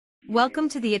Welcome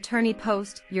to the Attorney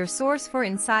Post, your source for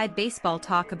inside baseball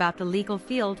talk about the legal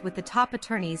field with the top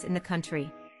attorneys in the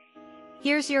country.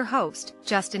 Here's your host,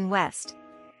 Justin West.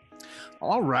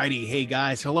 All righty. Hey,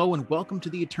 guys. Hello, and welcome to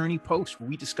the Attorney Post, where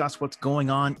we discuss what's going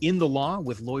on in the law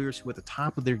with lawyers who are at the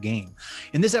top of their game.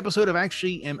 In this episode,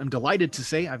 I'm delighted to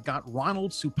say I've got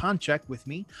Ronald Supancic with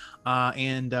me,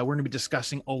 and we're going to be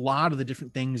discussing a lot of the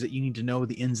different things that you need to know,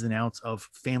 the ins and outs of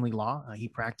family law. He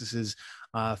practices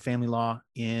family law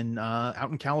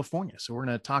out in California. So we're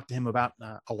going to talk to him about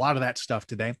a lot of that stuff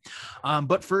today.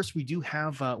 But first, we do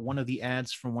have one of the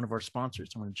ads from one of our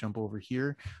sponsors. I'm going to jump over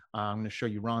here. I'm going to show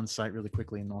you Ron's site really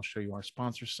quickly, and I'll show you our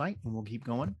sponsor site, and we'll keep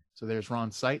going. So there's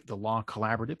Ron's site, the Law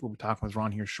Collaborative. We'll be talking with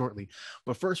Ron here shortly.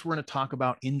 But first, we're going to talk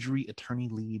about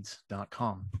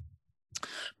injuryattorneyleads.com.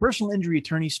 Personal injury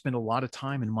attorneys spend a lot of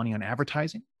time and money on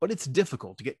advertising, but it's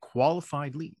difficult to get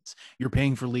qualified leads. You're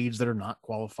paying for leads that are not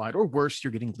qualified, or worse, you're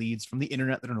getting leads from the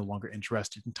internet that are no longer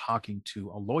interested in talking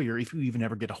to a lawyer if you even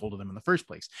ever get a hold of them in the first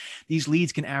place. These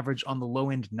leads can average on the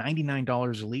low end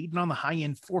 $99 a lead and on the high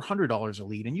end $400 a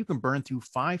lead, and you can burn through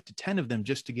 5 to 10 of them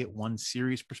just to get one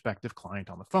serious prospective client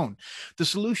on the phone. The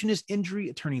solution is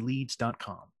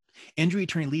injuryattorneyleads.com.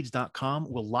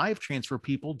 Injuryattorneyleads.com will live transfer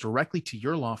people directly to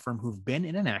your law firm who've been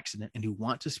in an accident and who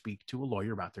want to speak to a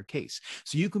lawyer about their case.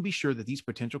 So you can be sure that these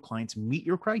potential clients meet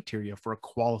your criteria for a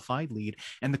qualified lead,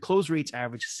 and the close rates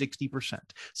average 60%.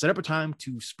 Set up a time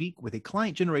to speak with a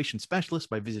client generation specialist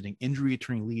by visiting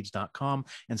injuryattorneyleads.com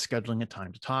and scheduling a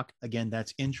time to talk. Again,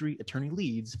 that's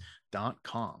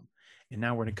injuryattorneyleads.com. And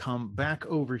now we're going to come back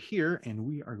over here and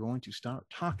we are going to start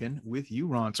talking with you,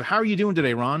 Ron. So how are you doing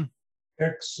today, Ron?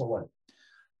 Excellent.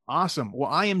 Awesome. Well,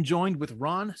 I am joined with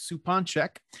Ron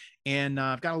Supancic, and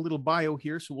I've got a little bio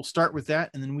here, so we'll start with that,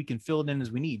 and then we can fill it in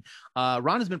as we need.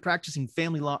 Ron has been practicing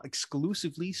family law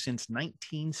exclusively since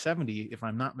 1970, if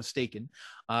I'm not mistaken.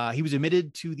 He was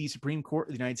admitted to the Supreme Court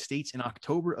of the United States in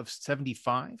October of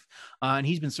 75, and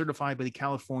he's been certified by the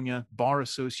California Bar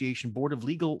Association Board of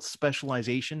Legal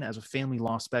Specialization as a family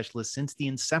law specialist since the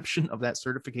inception of that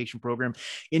certification program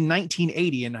in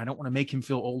 1980. And I don't want to make him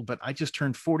feel old, but I just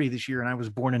turned 40 this year, and I was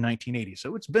born in 1980,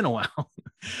 so it's been a while.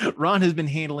 Ron has been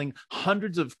handling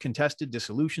hundreds of contested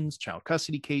dissolutions, child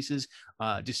custody cases,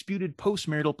 disputed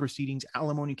post-marital proceedings,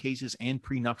 alimony cases, and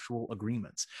prenuptial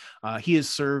agreements. He has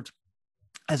served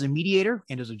as a mediator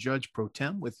and as a judge pro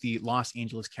tem with the Los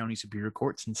Angeles County Superior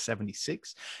Court since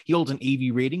 '76. He holds an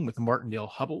AV rating with Martindale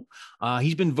Hubbell.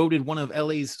 He's been voted one of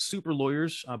LA's super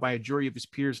lawyers by a jury of his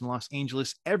peers in Los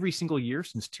Angeles every single year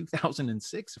since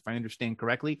 2006, if I understand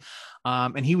correctly.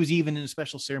 And he was even in a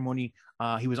special ceremony.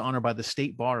 He was honored by the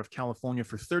State Bar of California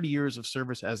for 30 years of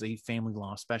service as a family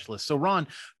law specialist. So Ron,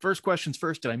 first questions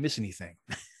first, did I miss anything?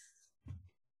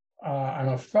 I'm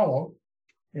a fellow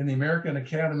in the American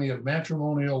Academy of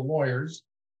Matrimonial Lawyers,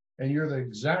 and you're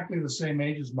exactly the same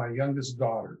age as my youngest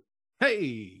daughter.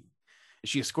 Hey, is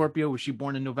she a Scorpio? Was she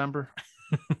born in November?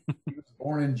 She was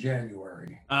born in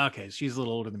January. Okay, she's a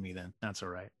little older than me then. That's all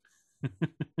right.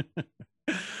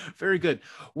 Very good.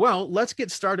 Well, let's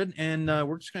get started, and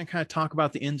we're just going to kind of talk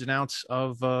about the ins and outs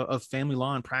of family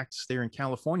law and practice there in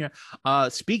California.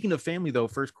 Speaking of family, though,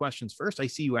 first questions first. I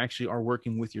see you actually are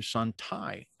working with your son,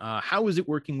 Ty. How is it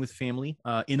working with family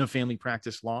in a family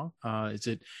practice law? Is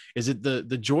it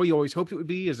the joy you always hoped it would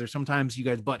be? Is there sometimes you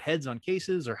guys butt heads on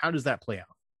cases, or how does that play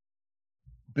out?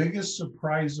 Biggest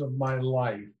surprise of my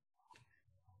life,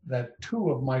 that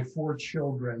 2 of my 4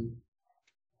 children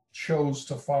chose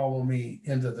to follow me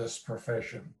into this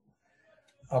profession.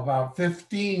 About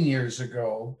 15 years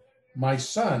ago, my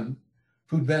son,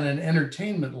 who'd been in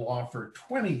entertainment law for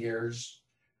 20 years,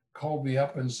 called me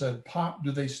up and said, "Pop,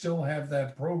 do they still have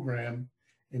that program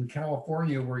in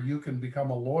California where you can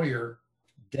become a lawyer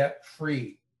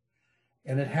debt-free?"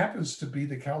 And it happens to be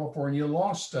the California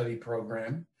Law Study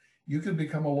Program. You can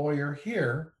become a lawyer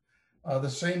here, the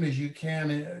same as you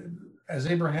can as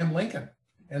Abraham Lincoln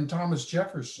and Thomas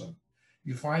Jefferson.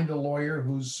 You find a lawyer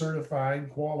who's certified,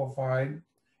 qualified,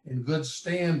 in good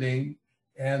standing,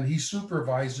 and he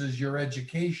supervises your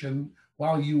education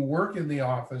while you work in the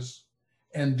office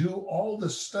and do all the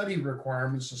study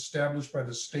requirements established by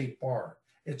the State Bar.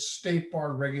 It's State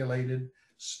Bar regulated,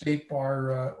 State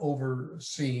Bar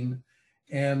overseen,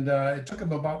 and it took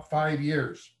him about 5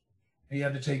 years. He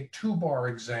had to take 2 bar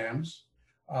exams.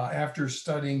 After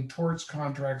studying torts,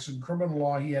 contracts, and criminal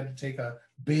law, he had to take a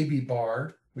baby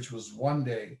bar, which was 1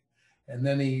 day. And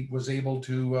then he was able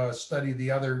to study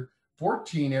the other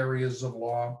 14 areas of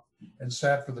law and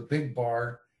sat for the big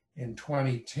bar in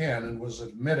 2010 and was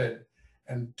admitted.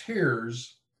 And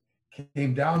tears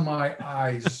came down my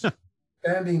eyes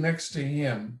standing next to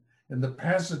him in the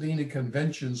Pasadena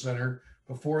Convention Center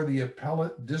before the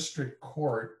appellate district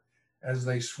court as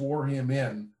they swore him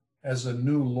in as a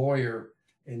new lawyer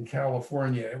in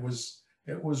California. It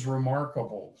was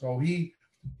remarkable. So he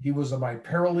was my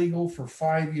paralegal for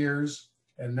 5 years,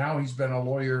 and now he's been a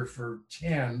lawyer for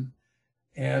 10.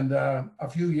 And a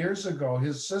few years ago,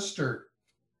 his sister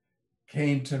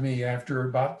came to me after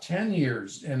about 10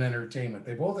 years in entertainment.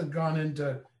 They both had gone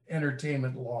into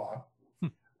entertainment law,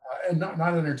 and not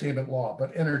entertainment law,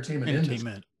 but entertainment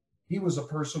industry. He was a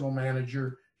personal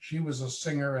manager. She was a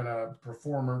singer and a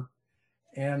performer.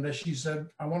 And she said,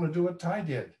 I want to do what Ty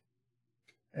did.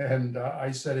 And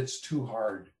I said, it's too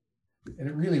hard. And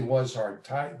it really was hard.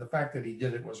 Ty, the fact that he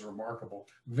did it was remarkable.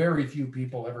 Very few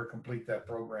people ever complete that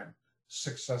program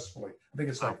successfully. I think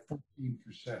it's like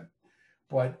 14%.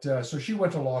 But so she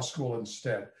went to law school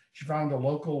instead. She found a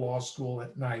local law school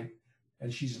at night,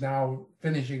 and she's now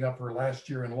finishing up her last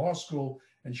year in law school,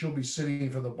 and she'll be sitting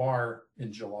for the bar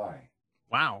in July.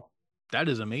 Wow, that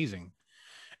is amazing.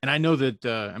 And I know that,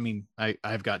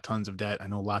 I've got tons of debt. I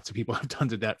know lots of people have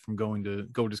tons of debt from going to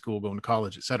school, going to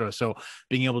college, et cetera. So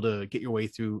being able to get your way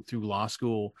through law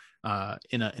school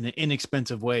in an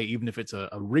inexpensive way, even if it's a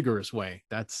rigorous way,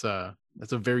 that's a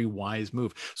very wise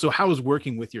move. So how is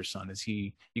working with your son?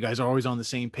 You guys are always on the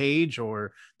same page,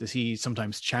 or does he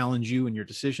sometimes challenge you in your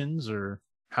decisions, or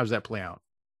how does that play out?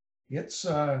 It's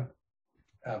a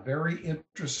very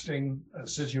interesting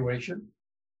situation.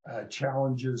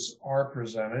 Challenges are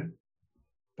presented,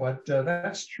 but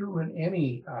that's true in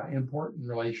any important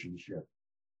relationship.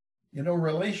 Every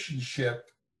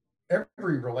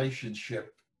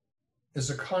relationship is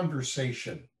a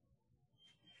conversation.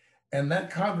 And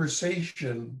that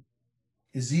conversation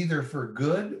is either for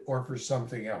good or for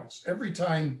something else. Every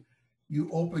time you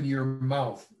open your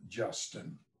mouth,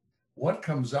 Justin, what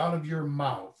comes out of your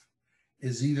mouth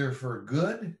is either for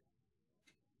good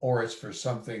or it's for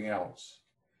something else.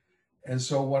 And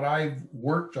so what I've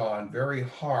worked on very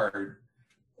hard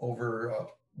over,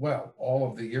 all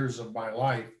of the years of my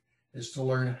life is to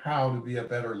learn how to be a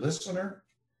better listener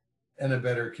and a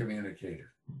better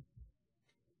communicator.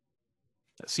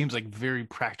 That seems like very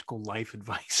practical life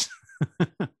advice.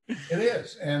 It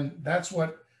is. And that's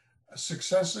what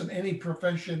success in any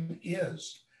profession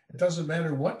is. It doesn't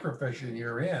matter what profession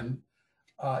you're in.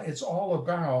 It's all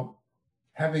about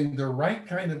having the right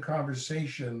kind of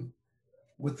conversation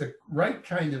with the right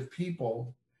kind of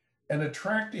people and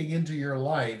attracting into your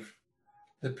life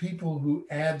the people who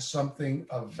add something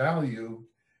of value,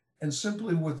 and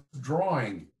simply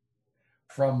withdrawing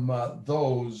from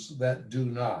those that do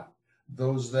not,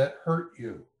 those that hurt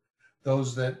you,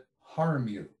 those that harm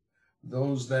you,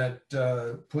 those that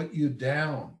put you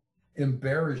down,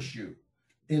 embarrass you,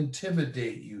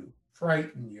 intimidate you,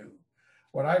 frighten you.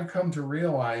 What I've come to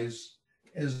realize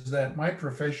is that my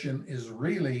profession is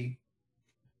really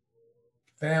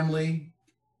family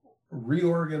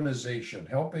reorganization,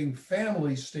 helping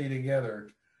families stay together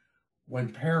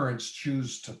when parents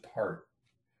choose to part.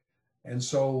 And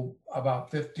so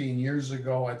about 15 years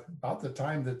ago, about the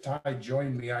time that Ty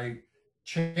joined me, I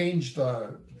changed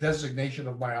the designation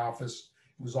of my office.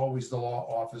 It was always the law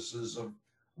offices of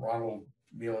Ronald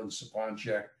M and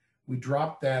Supancic. We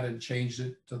dropped that and changed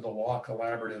it to the Law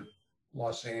Collaborative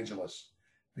Los Angeles,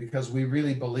 because we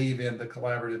really believe in the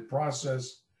collaborative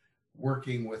process,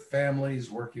 working with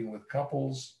families, working with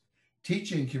couples,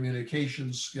 teaching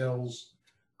communication skills,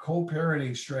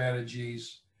 co-parenting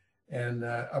strategies, and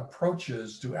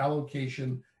approaches to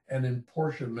allocation and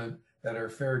apportionment that are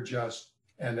fair, just,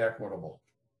 and equitable.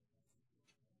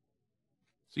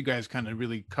 So you guys kind of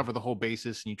really cover the whole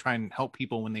basis, and you try and help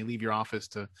people when they leave your office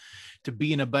to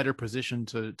be in a better position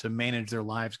to manage their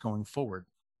lives going forward.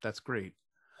 That's great.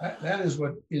 That is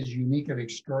what is unique and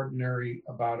extraordinary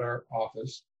about our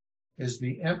office, is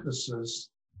the emphasis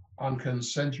on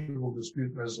consensual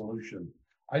dispute resolution.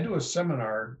 I do a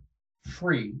seminar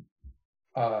free,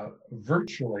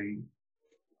 virtually,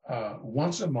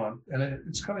 once a month, and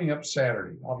it's coming up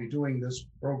Saturday. I'll be doing this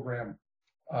program.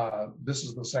 This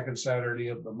is the second Saturday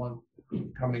of the month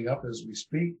coming up as we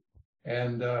speak.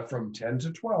 And from 10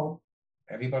 to 12,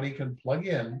 anybody can plug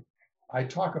in. I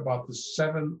talk about the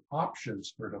 7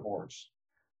 options for divorce.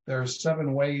 There are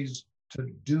 7 ways to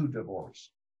do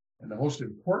divorce. And the most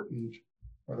important,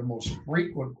 or the most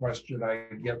frequent question I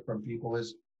get from people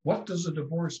is, what does a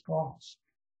divorce cost?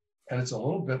 And it's a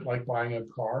little bit like buying a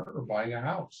car or buying a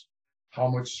house. How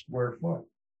much square foot?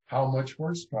 How much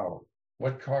horsepower?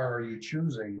 What car are you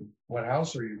choosing? What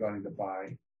house are you going to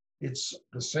buy? It's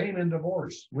the same in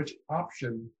divorce. Which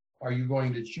option are you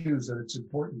going to choose? And it's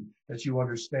important that you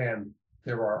understand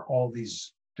there are all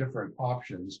these different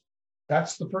options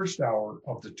That's the first hour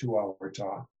of the 2-hour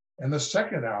talk. And the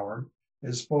second hour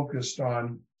is focused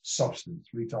on substance.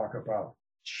 We talk about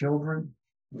children,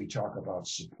 we talk about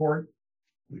support,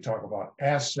 we talk about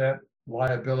asset,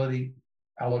 liability,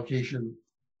 allocation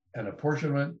and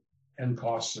apportionment, and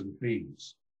costs and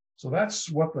fees. So that's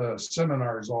what the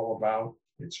seminar is all about.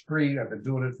 It's free. I've been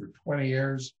doing it for 20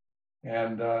 years,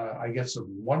 and I get some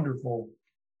wonderful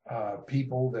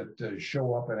people that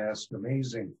show up and ask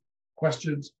amazing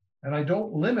questions. And I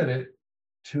don't limit it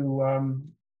to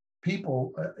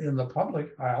people in the public.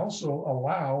 I also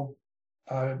allow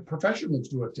professionals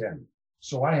to attend.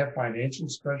 So I have financial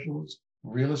specialists,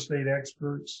 real estate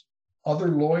experts, other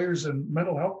lawyers, and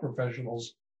mental health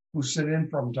professionals who sit in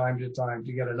from time to time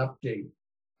to get an update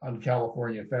on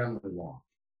California family law.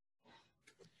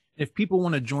 If people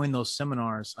want to join those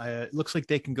seminars, it looks like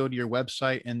they can go to your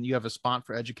website and you have a spot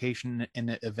for education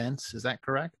and events. Is that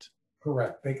correct?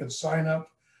 Correct. They can sign up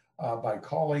by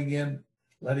calling in,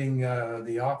 letting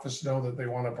the office know that they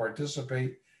want to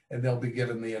participate, and they'll be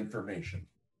given the information.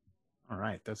 All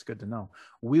right, that's good to know.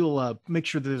 We'll make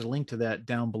sure that there's a link to that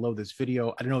down below this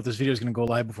video. I don't know if this video is going to go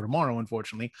live before tomorrow,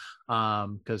 unfortunately,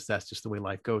 because that's just the way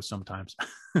life goes sometimes.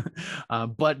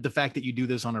 But the fact that you do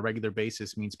this on a regular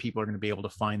basis means people are going to be able to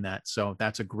find that. So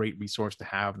that's a great resource to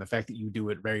have. And the fact that you do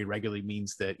it very regularly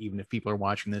means that even if people are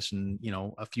watching this in,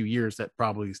 a few years, that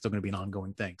probably is still going to be an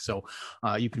ongoing thing. So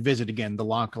you can visit, again,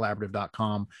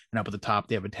 thelawcollaborative.com, and up at the top,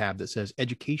 they have a tab that says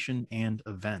education and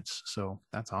events. So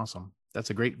that's awesome. That's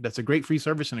a great free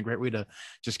service and a great way to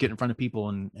just get in front of people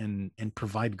and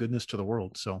provide goodness to the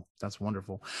world. So that's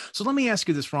wonderful. So let me ask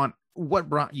you this, Ron, what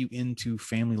brought you into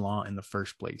family law in the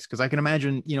first place? Because I can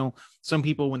imagine, some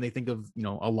people, when they think of,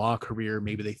 a law career,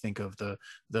 maybe they think of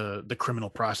the criminal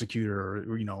prosecutor,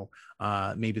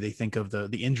 or maybe they think of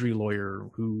the injury lawyer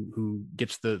who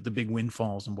gets the big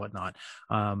windfalls and whatnot.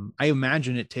 I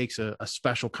imagine it takes a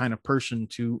special kind of person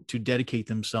to dedicate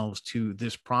themselves to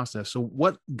this process. So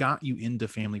what got you into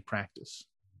family practice?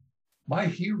 My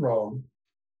hero,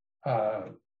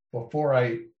 before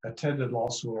I attended law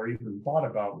school or even thought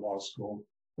about law school,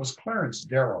 was Clarence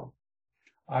Darrow.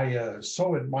 I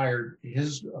so admired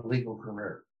his legal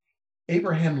career.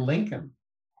 Abraham Lincoln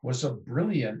was a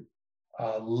brilliant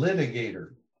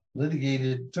litigator,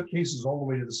 took cases all the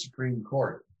way to the Supreme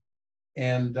Court.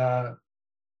 And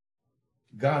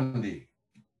Gandhi,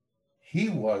 he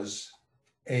was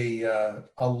a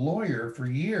lawyer for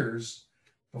years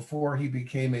before he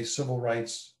became a civil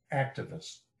rights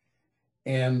activist.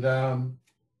 And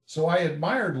so I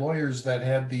admired lawyers that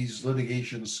had these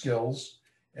litigation skills.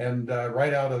 And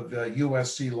right out of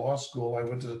USC Law School, I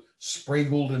went to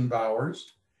Sprague and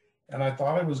Bowers, and I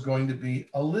thought I was going to be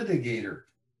a litigator.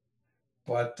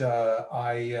 But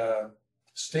I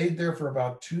stayed there for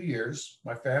about 2 years.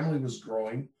 My family was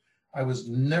growing. I was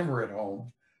never at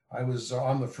home. I was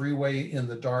on the freeway in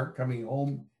the dark, coming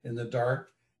home in the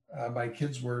dark. My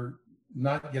kids were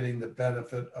not getting the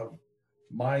benefit of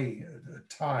my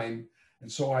time.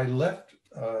 And so I left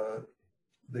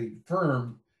the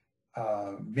firm,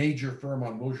 major firm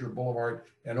on Mosher Boulevard,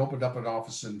 and opened up an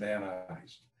office in Van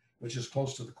Nuys, which is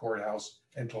close to the courthouse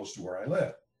and close to where I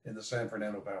live in the San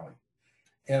Fernando Valley.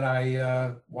 And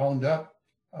I wound up,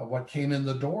 what came in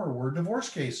the door were divorce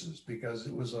cases, because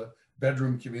it was a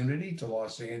bedroom community to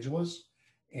Los Angeles,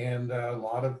 and a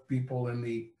lot of people in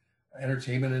the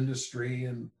entertainment industry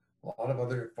and a lot of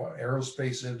other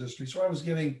aerospace industry. So I was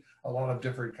getting a lot of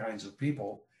different kinds of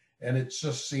people, and it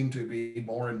just seemed to be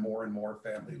more and more and more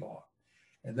family law.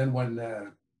 And then when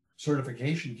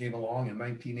certification came along in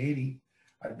 1980,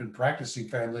 I'd been practicing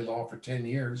family law for 10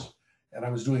 years, and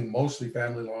I was doing mostly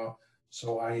family law.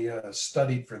 So I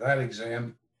studied for that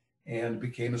exam and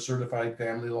became a certified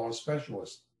family law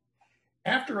specialist.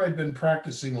 After I'd been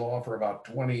practicing law for about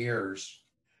 20 years,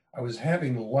 I was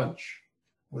having lunch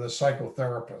with a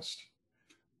psychotherapist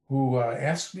who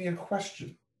asked me a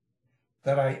question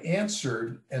that I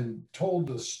answered and told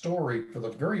the story for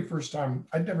the very first time.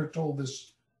 I'd never told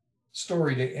this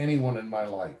story to anyone in my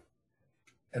life.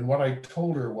 And what I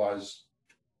told her was,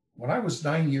 when I was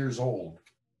 9 years old,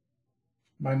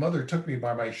 my mother took me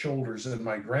by my shoulders in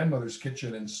my grandmother's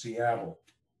kitchen in Seattle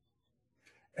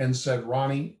and said,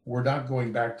 "Ronnie, we're not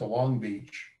going back to Long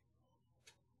Beach.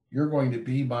 You're going to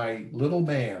be my little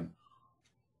man."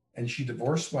 And she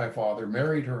divorced my father,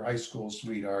 married her high school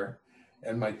sweetheart,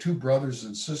 and my two brothers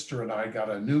and sister and I got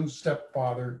a new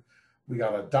stepfather. We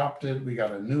got adopted. We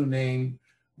got a new name.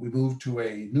 We moved to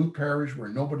a new parish where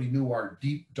nobody knew our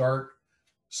deep, dark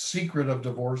secret of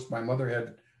divorce. My mother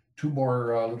had two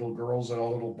more little girls and a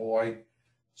little boy.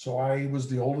 So I was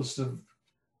the oldest of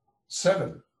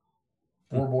 7,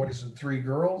 4 boys and 3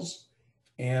 girls.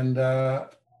 And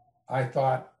I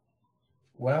thought,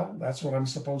 well, that's what I'm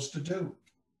supposed to do.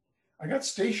 I got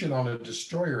stationed on a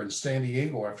destroyer in San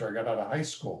Diego after I got out of high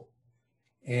school.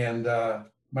 And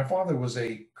my father was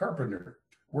a carpenter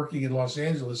working in Los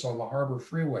Angeles on the Harbor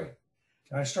Freeway.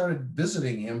 And I started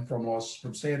visiting him from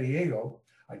San Diego.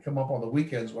 I'd come up on the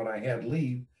weekends when I had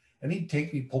leave, and he'd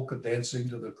take me polka dancing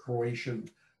to the Croatian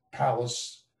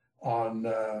Palace on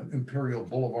Imperial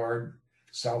Boulevard,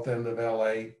 south end of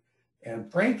LA.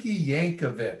 And Frankie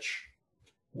Yankovic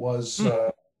was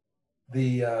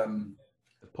the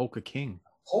Polka King.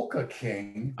 Polka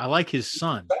King. I like his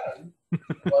son.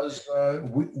 Was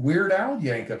Weird Al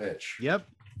Yankovic. Yep.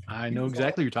 I know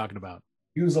exactly what you're talking about.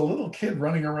 He was a little kid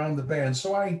running around the band.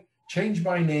 So I changed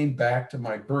my name back to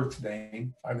my birth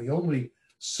name. I'm the only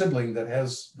sibling that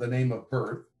has the name of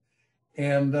birth,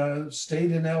 and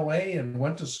stayed in LA and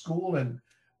went to school and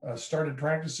started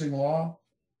practicing law.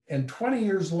 And 20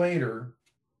 years later,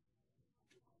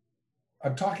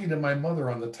 I'm talking to my mother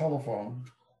on the telephone.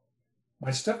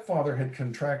 My stepfather had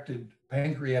contracted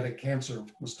pancreatic cancer,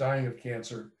 was dying of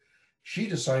cancer. She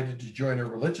decided to join a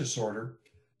religious order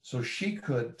so she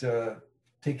could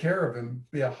take care of him,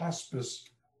 be a hospice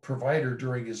provider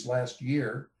during his last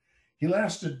year. He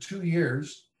lasted 2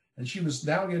 years, and she was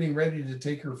now getting ready to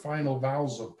take her final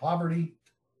vows of poverty,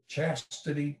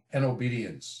 chastity, and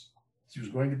obedience. She was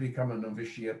going to become a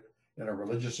novitiate in a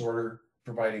religious order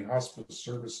providing hospice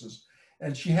services.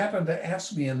 And she happened to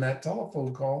ask me in that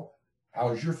telephone call,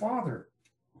 "How's your father?"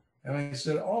 And I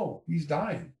said, "Oh, he's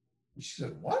dying." And she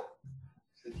said, "What?"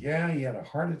 I said, "Yeah, he had a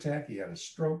heart attack. He had a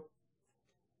stroke.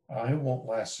 It won't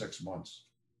last 6 months."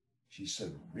 She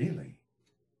said, "Really?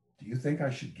 Do you think I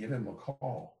should give him a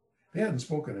call?" They hadn't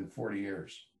spoken in 40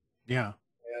 years. Yeah.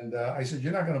 And I said,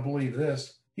 "You're not going to believe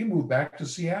this. He moved back to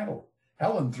Seattle.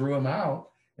 Helen threw him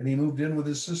out, and he moved in with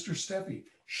his sister, Steffi.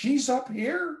 She's up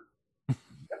here."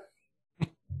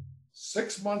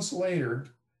 6 months later,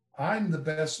 I'm the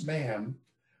best man.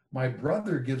 My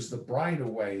brother gives the bride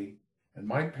away, and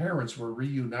my parents were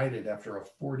reunited after a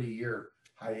 40-year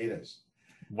hiatus.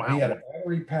 Wow. He had a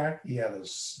battery pack. He had a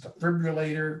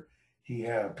defibrillator. He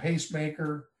had a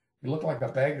pacemaker. He looked like a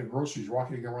bag of groceries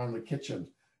walking around the kitchen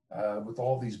with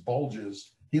all these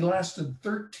bulges. He lasted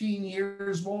 13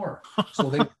 years more. So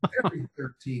they were married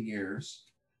 13 years.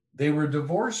 They were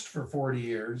divorced for 40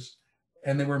 years,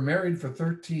 and they were married for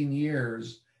 13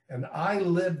 years. And I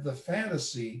lived the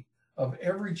fantasy of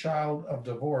every child of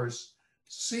divorce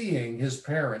seeing his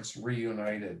parents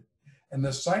reunited. And the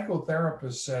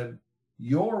psychotherapist said,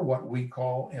 "You're what we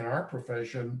call in our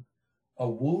profession a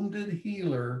wounded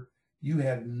healer. You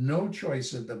had no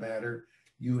choice in the matter.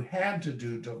 You had to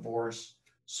do divorce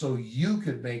so you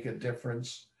could make a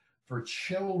difference for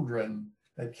children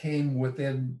that came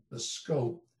within the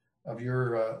scope of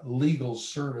your legal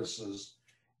services."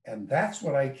 And that's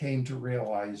what I came to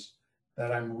realize,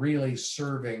 that I'm really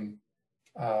serving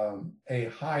a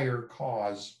higher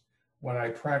cause when I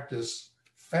practice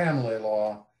family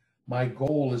law. My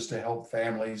goal is to help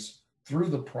families through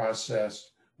the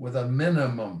process with a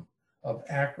minimum of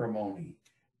acrimony,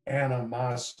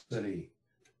 animosity,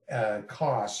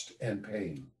 cost, and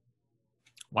pain.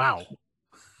 Wow.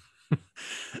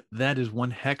 That is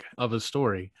one heck of a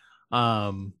story.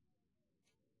 And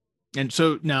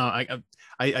so now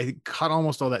I caught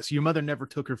almost all that. So your mother never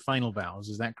took her final vows.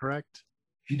 Is that correct?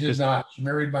 She did not. She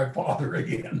married my father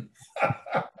again.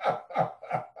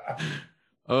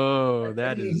 Oh,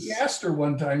 that is. He asked her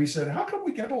one time, he said, "How come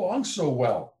we get along so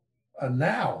well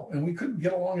now? And we couldn't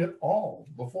get along at all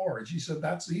before." And she said,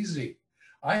 "That's easy.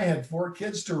 I had 4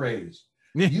 kids to raise.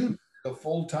 You a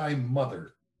full-time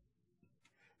mother."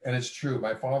 And it's true.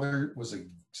 My father was a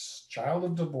child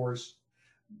of divorce.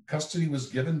 Custody was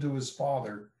given to his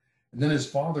father. And then his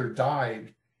father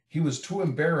died. He was too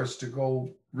embarrassed to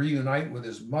go reunite with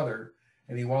his mother.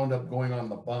 And he wound up going on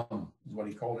the bum, is what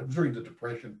he called it. It was during the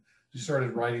Depression. He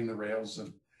started riding the rails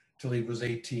until he was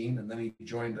 18. And then he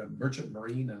joined a merchant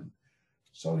marine. And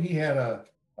so he had a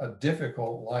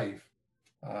difficult life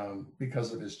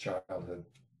because of his childhood.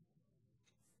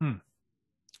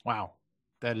 Wow.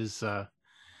 That is,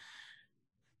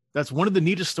 that's one of the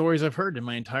neatest stories I've heard in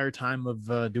my entire time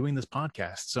of doing this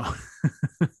podcast. So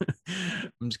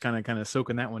I'm just kind of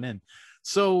soaking that one in.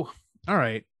 So, all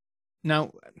right.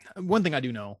 Now, one thing I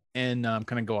do know, and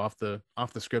kind of go off the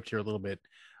script here a little bit.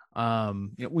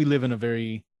 We live in a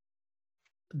very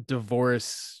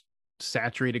divorce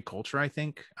saturated culture, I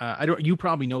think. You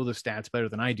probably know the stats better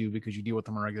than I do because you deal with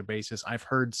them on a regular basis. I've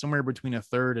heard somewhere between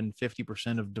 1/3 and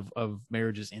 50% of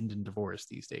marriages end in divorce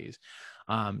these days.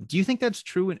 Do you think that's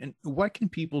true? And what can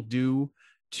people do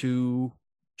to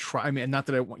try, I mean, not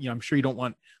that I want, I'm sure you don't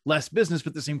want less business,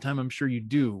 but at the same time, I'm sure you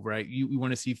do, right? You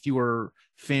want to see fewer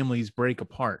families break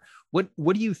apart. What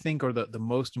do you think are the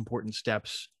most important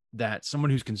steps that someone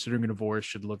who's considering a divorce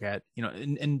should look at,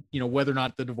 and whether or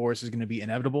not the divorce is going to be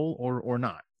inevitable or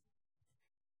not?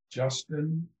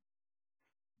 Justin,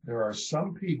 there are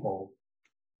some people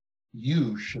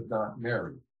you should not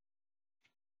marry.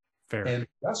 Fair. And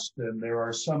Justin, there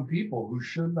are some people who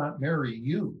should not marry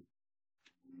you.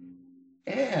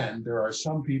 And there are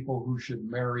some people who should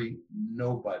marry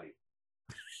nobody.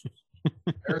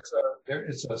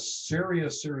 It's a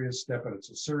serious step, and it's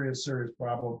a serious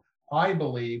problem. I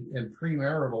believe in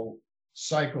premarital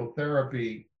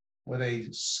psychotherapy with a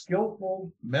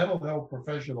skillful mental health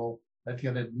professional that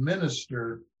can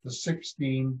administer the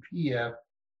 16 PF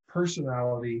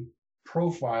personality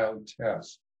profile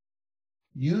test.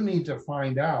 You need to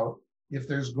find out if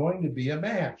there's going to be a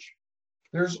match.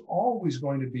 There's always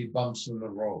going to be bumps in the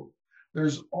road.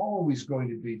 There's always going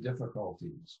to be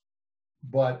difficulties.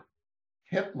 But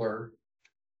Hitler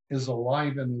is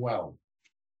alive and well.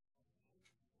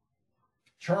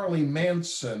 Charlie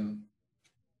Manson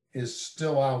is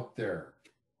still out there.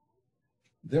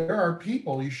 There are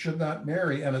people you should not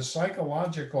marry, and a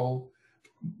psychological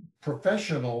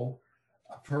professional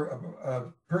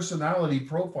personality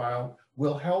profile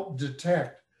will help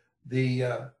detect the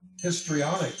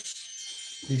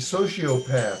histrionics, the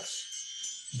sociopaths,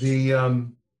 the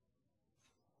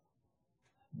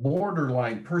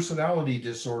borderline personality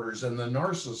disorders, and the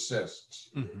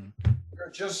narcissists. Mm-hmm. There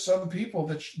are just some people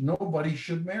that nobody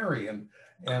should marry, and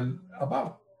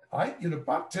about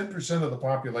 10% of the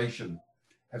population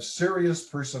have serious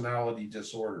personality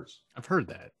disorders. I've heard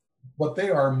that. But they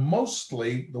are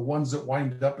mostly the ones that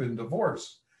wind up in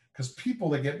divorce, because people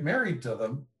that get married to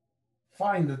them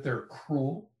find that they're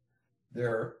cruel,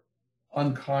 they're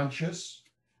unconscious,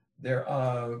 they're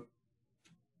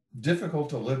difficult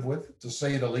to live with, to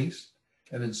say the least.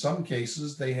 And in some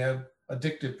cases, they have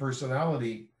addictive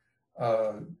personality,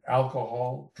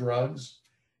 alcohol, drugs.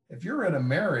 If you're in a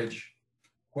marriage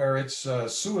where it's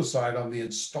suicide on the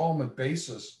installment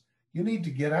basis, you need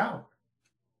to get out.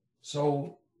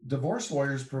 So divorce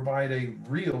lawyers provide a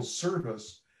real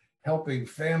service helping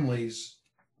families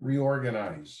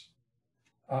reorganize.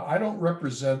 I don't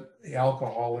represent the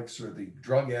alcoholics or the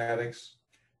drug addicts.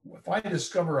 If I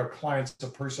discover a client's a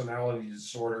personality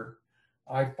disorder,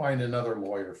 I find another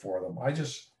lawyer for them.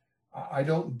 I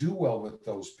don't do well with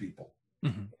those people.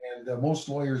 Mm-hmm. And most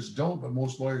lawyers don't, but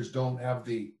most lawyers don't have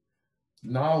the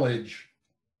knowledge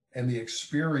and the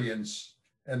experience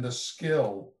and the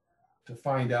skill to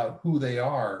find out who they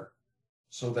are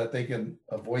so that they can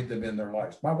avoid them in their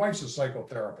lives. My wife's a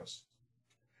psychotherapist.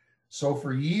 So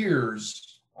for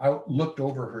years, I looked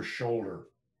over her shoulder,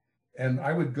 and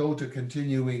I would go to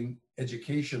continuing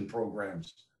education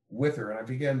programs with her, and I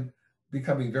began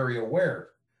becoming very aware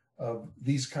of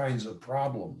these kinds of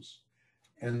problems.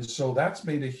 And so that's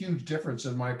made a huge difference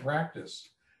in my practice.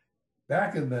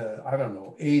 Back in the,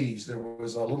 80s, there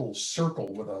was a little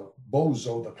circle with a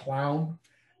bozo, the clown,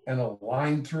 and a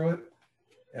line through it.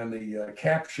 And the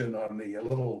caption on the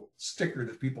little sticker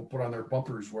that people put on their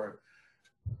bumpers were,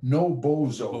 "No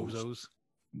bozos.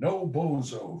 No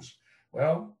bozos."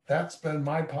 Well, that's been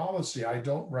my policy. I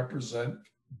don't represent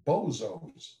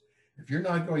bozos. If you're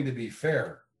not going to be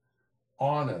fair,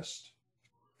 honest,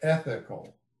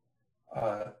 ethical,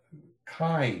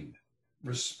 kind,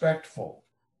 respectful,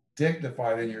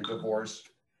 dignified in your divorce,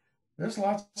 there's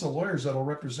lots of lawyers that'll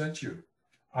represent you.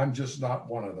 I'm just not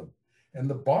one of them. And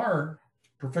the bar,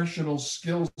 professional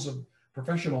skills of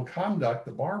professional conduct,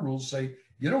 the bar rules say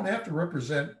you don't have to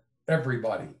represent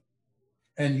everybody.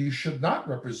 And you should not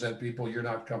represent people you're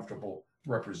not comfortable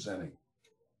representing.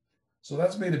 So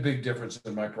that's made a big difference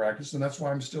in my practice. And that's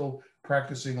why I'm still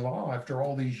practicing law after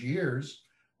all these years.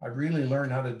 I really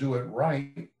learned how to do it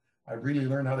right. I really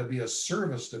learned how to be a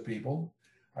service to people.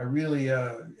 I really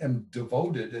am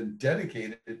devoted and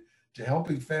dedicated to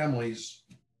helping families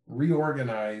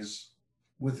reorganize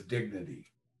with dignity.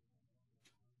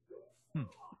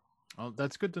 Well,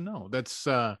 that's good to know. That's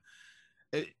there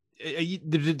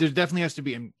definitely has to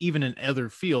be, even in other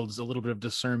fields, a little bit of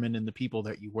discernment in the people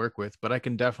that you work with. But I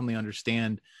can definitely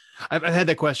understand. I've had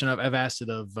that question. I've asked it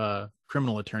of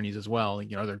criminal attorneys as well.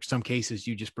 Are there some cases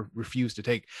you just refuse to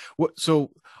take?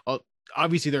 So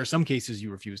obviously there are some cases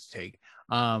you refuse to take.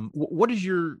 What's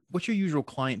your usual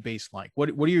client base like? What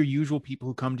are your usual people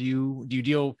who come to you? Do you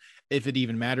deal, if it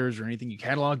even matters or anything you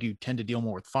catalog, do you tend to deal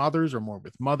more with fathers or more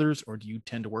with mothers, or do you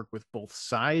tend to work with both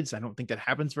sides? I don't think that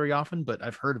happens very often, but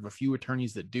I've heard of a few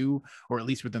attorneys that do, or at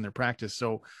least within their practice.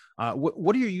 So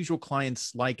what are your usual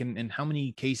clients like, and how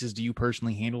many cases do you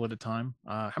personally handle at a time?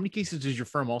 How many cases does your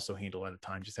firm also handle at a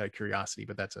time? Just out of curiosity,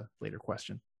 but that's a later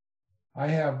question. I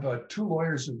have 2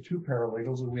 lawyers and 2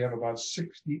 paralegals, and we have about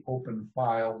 60 open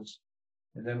files.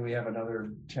 And then we have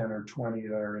another 10 or 20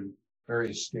 that are in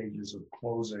various stages of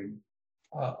closing.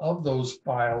 Of those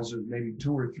files, there's maybe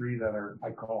 2 or 3 that are, I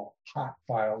call hot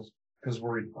files, because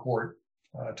we're in court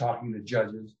talking to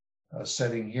judges,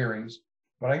 setting hearings.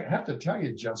 But I have to tell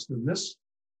you, Justin, this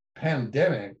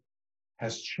pandemic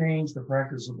has changed the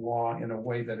practice of law in a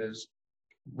way that is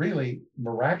really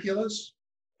miraculous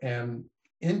and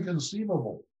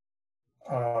inconceivable.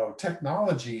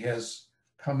 Technology has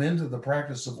come into the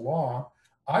practice of law.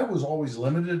 I was always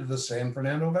limited to the San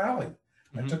Fernando Valley.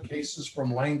 I took cases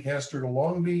from Lancaster to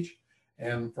Long Beach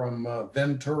and from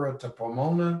Ventura to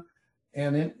Pomona,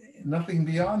 and nothing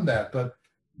beyond that. But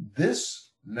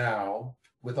this now,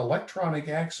 with electronic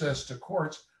access to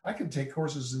courts, I can take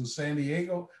courses in San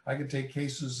Diego. I can take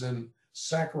cases in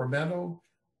Sacramento,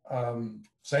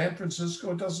 San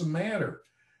Francisco. It doesn't matter.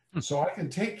 So I can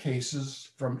take cases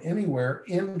from anywhere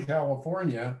in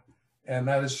California, and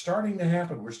that is starting to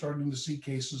happen. We're starting to see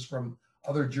cases from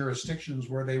other jurisdictions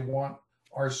where they want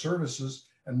our services,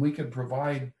 and we can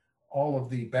provide all of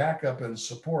the backup and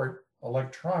support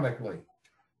electronically.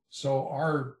 So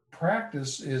our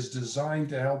practice is designed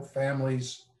to help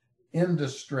families in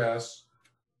distress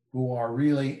who are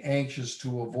really anxious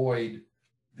to avoid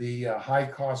the high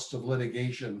cost of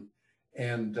litigation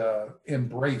and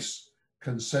embrace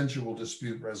consensual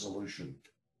dispute resolution.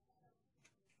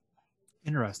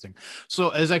 Interesting. So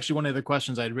as actually one of the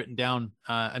questions I had written down,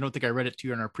 I don't think I read it to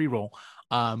you in our pre-roll,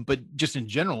 but just in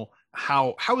general,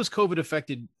 how has COVID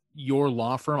affected your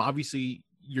law firm? Obviously,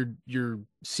 you're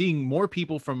seeing more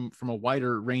people from a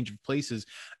wider range of places.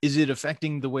 Is it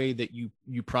affecting the way that you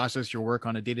process your work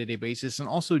on a day-to-day basis? And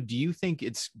also, do you think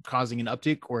it's causing an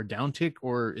uptick or a downtick,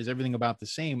 or is everything about the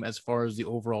same as far as the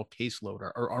overall caseload?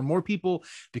 Are more people,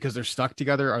 because they're stuck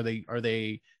together,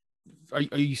 are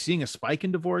you seeing a spike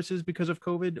in divorces because of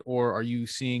COVID, or are you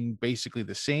seeing basically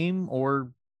the same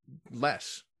or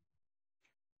less?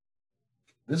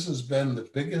 This has been the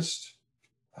biggest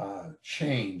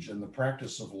change in the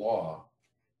practice of law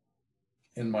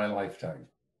in my lifetime.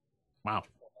 Wow.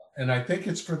 And I think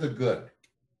it's for the good.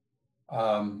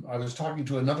 I was talking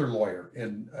to another lawyer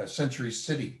in Century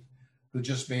City who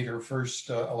just made her first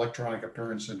electronic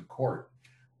appearance in court.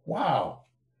 Wow.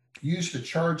 You used to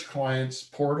charge clients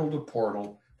portal to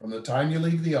portal from the time you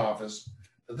leave the office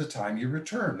to the time you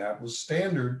return. That was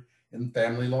standard in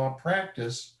family law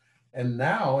practice. And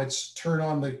now it's turn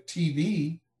on the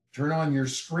TV, turn on your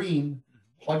screen,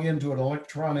 plug into an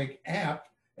electronic app,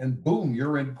 and boom,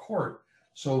 you're in court.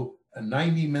 So a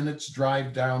 90 minutes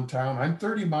drive downtown. I'm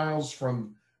 30 miles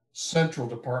from Central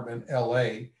Department,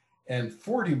 LA, and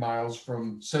 40 miles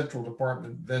from Central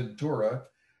Department, Ventura,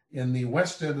 in the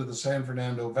west end of the San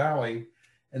Fernando Valley.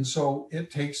 And so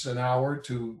it takes an hour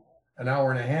to an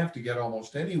hour and a half to get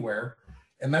almost anywhere.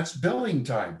 And that's billing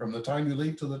time from the time you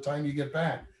leave to the time you get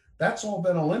back. That's all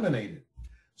been eliminated.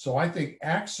 So I think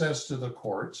access to the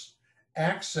courts,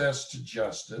 access to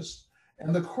justice,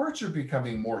 and the courts are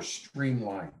becoming more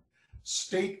streamlined.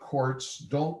 State courts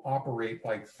don't operate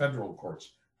like federal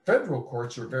courts. Federal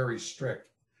courts are very strict,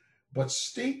 but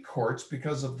state courts,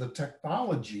 because of the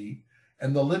technology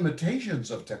and the limitations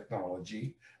of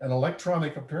technology and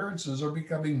electronic appearances, are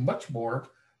becoming much more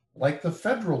like the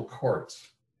federal courts.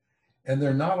 And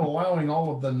they're not allowing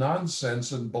all of the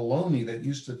nonsense and baloney that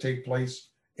used to take place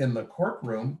in the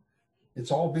courtroom.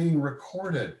 It's all being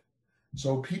recorded.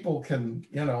 So people can,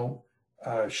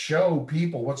 show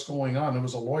people what's going on. There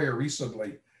was a lawyer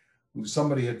recently who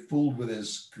somebody had fooled with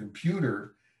his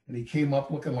computer, and he came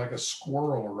up looking like a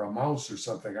squirrel or a mouse or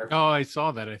something. I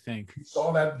saw that, I think. You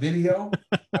saw that video?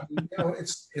 I mean,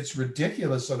 it's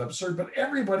ridiculous and absurd, but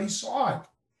everybody saw it.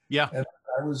 Yeah. And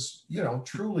I was,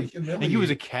 truly humiliated. And he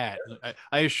was a cat.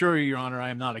 I assure you, Your Honor, I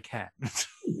am not a cat.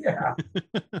 Yeah,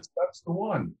 that's the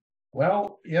one.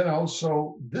 Well,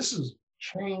 so this has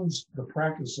changed the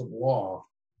practice of law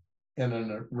in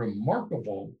a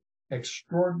remarkable,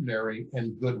 extraordinary,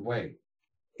 and good way.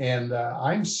 And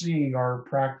I'm seeing our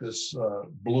practice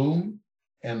bloom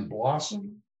and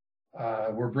blossom.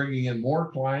 We're bringing in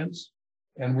more clients,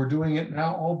 and we're doing it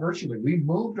now all virtually. We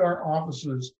moved our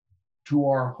offices to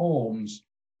our homes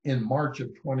in March of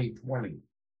 2020.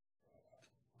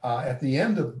 At the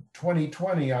end of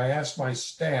 2020, I asked my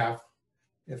staff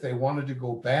if they wanted to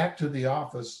go back to the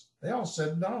office. They all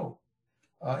said no.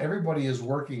 Everybody is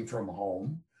working from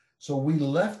home. So we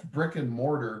left brick and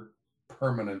mortar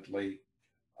permanently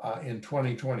in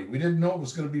 2020. We didn't know it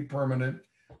was going to be permanent,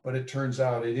 but it turns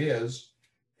out it is.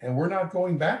 And we're not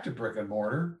going back to brick and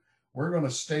mortar. We're going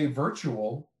to stay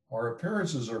virtual. Our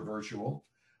appearances are virtual.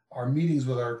 Our meetings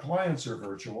with our clients are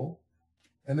virtual.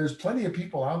 And there's plenty of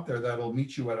people out there that'll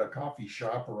meet you at a coffee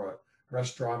shop or a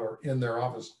restaurant or in their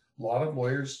office. A lot of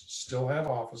lawyers still have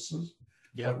offices.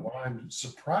 Yep. But what I'm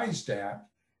surprised at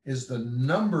is the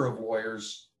number of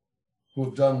lawyers who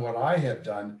have done what I have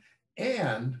done,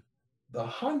 and the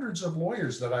hundreds of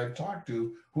lawyers that I've talked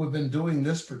to who have been doing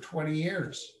this for 20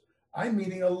 years. I'm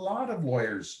meeting a lot of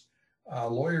lawyers,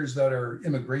 lawyers that are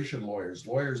immigration lawyers,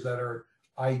 lawyers that are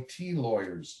IT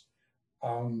lawyers.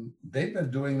 They've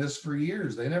been doing this for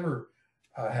years. They never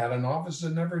had an office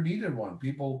and never needed one.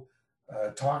 People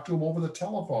talk to them over the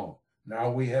telephone. Now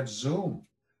we have Zoom.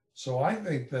 So I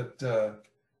think that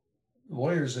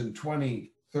lawyers in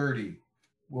 2030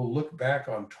 will look back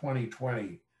on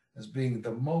 2020 as being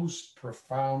the most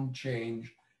profound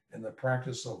change in the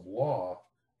practice of law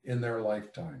in their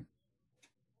lifetime.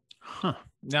 Huh.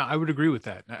 Now, I would agree with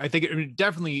that. I think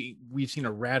definitely we've seen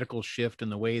a radical shift in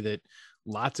the way that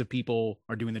lots of people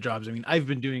are doing the jobs. I mean, I've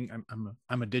been doing,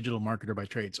 I'm a digital marketer by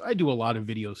trade, so I do a lot of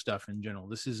video stuff in general.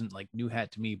 This isn't like new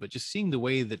hat to me, but just seeing the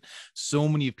way that so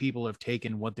many people have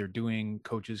taken what they're doing,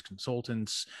 coaches,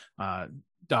 consultants,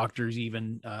 doctors,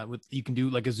 even you can do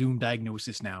like a Zoom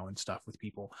diagnosis now and stuff with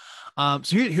people.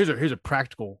 So here's a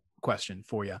practical question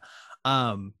for you.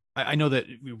 I know that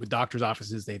with doctors'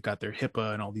 offices, they've got their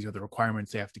HIPAA and all these other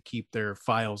requirements. They have to keep their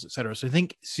files, et cetera. So I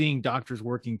think seeing doctors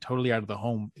working totally out of the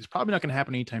home is probably not going to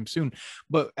happen anytime soon.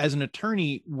 But as an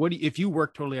attorney, if you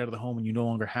work totally out of the home and you no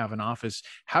longer have an office,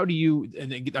 how do you,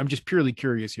 and I'm just purely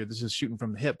curious here, this is shooting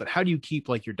from the hip, but how do you keep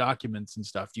like your documents and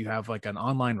stuff? Do you have like an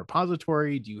online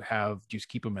repository? Do you just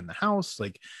keep them in the house?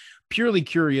 Like, purely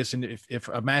curious, and if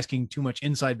I'm asking too much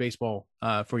inside baseball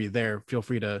for you there, feel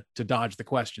free to dodge the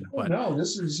question. But no,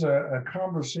 this is a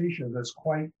conversation that's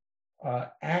quite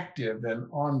active and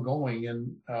ongoing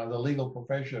in the legal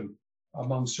profession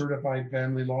among certified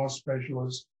family law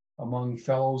specialists, among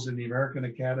fellows in the American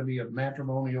Academy of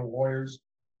Matrimonial Lawyers,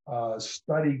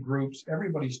 study groups.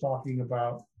 Everybody's talking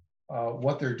about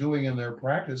what they're doing in their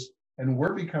practice, and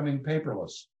we're becoming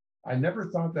paperless. I never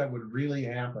thought that would really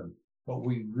happen, but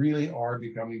we really are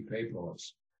becoming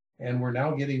paperless. And we're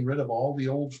now getting rid of all the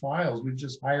old files. We've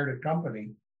just hired a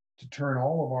company to turn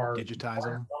all of our digitize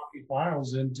them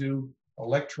files into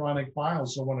electronic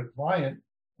files. So when a client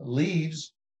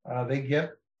leaves, they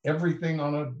get everything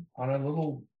on a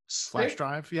little flash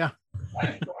drive. Yeah.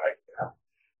 Flash drive, yeah.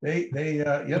 They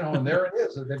and there it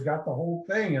is. They've got the whole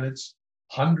thing, and it's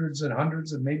hundreds and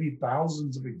hundreds and maybe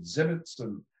thousands of exhibits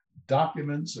and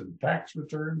documents and tax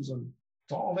returns, and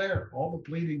it's all there, all the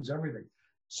pleadings, everything.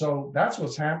 So that's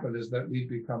what's happened, is that we've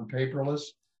become paperless.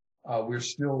 We're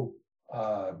still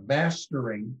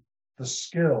mastering the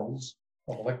skills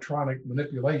of electronic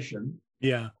manipulation.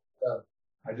 Yeah.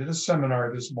 I did a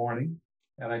seminar this morning,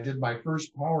 and I did my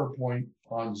first PowerPoint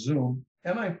on Zoom,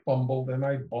 and I fumbled and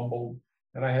I bumbled,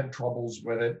 and I had troubles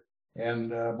with it, and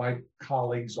my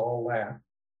colleagues all laughed.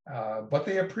 But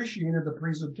they appreciated the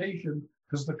presentation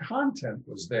because the content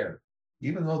was there.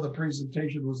 Even though the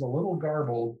presentation was a little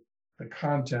garbled, the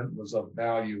content was of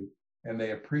value, and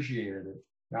they appreciated it.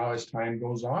 Now, as time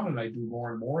goes on and I do more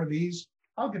and more of these,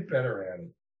 I'll get better at it.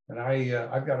 And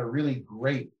I've got a really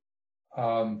great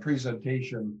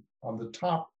presentation on the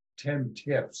top 10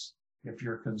 tips if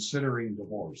you're considering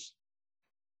divorce.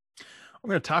 I'm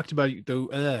going to talk about you though.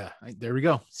 There we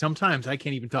go. Sometimes I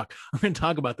can't even talk. I'm going to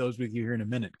talk about those with you here in a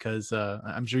minute, because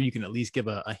I'm sure you can at least give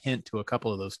a hint to a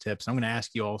couple of those tips. I'm going to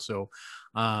ask you also,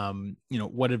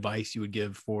 what advice you would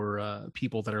give for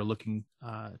people that are looking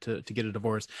to get a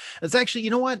divorce. It's actually, you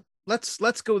know what?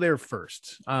 Let's go there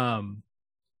first.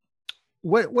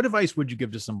 What advice would you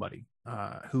give to somebody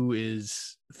who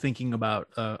is thinking about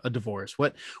a divorce?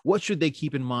 What should they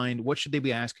keep in mind? What should they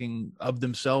be asking of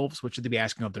themselves? What should they be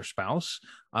asking of their spouse?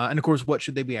 And of course, what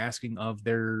should they be asking of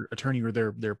their attorney or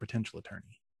their potential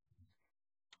attorney?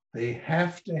 They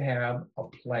have to have a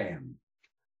plan.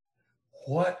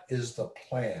 What is the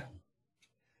plan?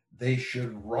 They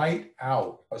should write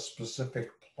out a specific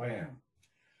plan.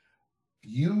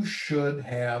 You should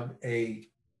have a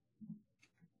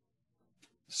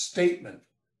statement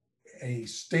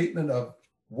of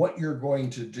what you're going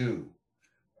to do.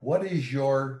 What is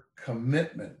your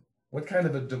commitment? What kind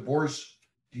of a divorce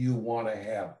do you want to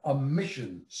have? A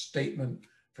mission statement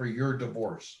for your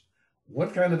divorce.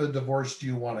 What kind of a divorce do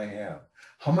you want to have?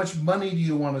 How much money do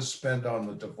you want to spend on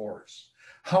the divorce?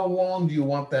 How long do you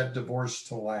want that divorce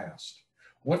to last?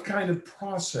 What kind of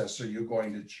process are you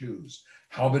going to choose?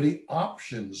 How many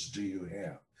options do you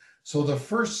have? So the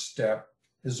first step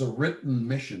is a written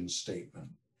mission statement.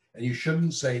 And you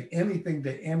shouldn't say anything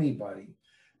to anybody,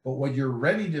 but when you're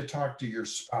ready to talk to your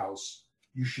spouse,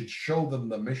 you should show them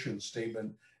the mission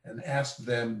statement and ask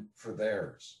them for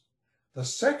theirs. The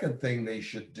second thing they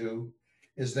should do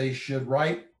is they should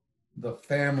write the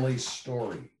family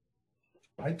story.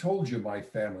 I told you my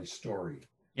family story.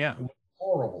 Yeah. It was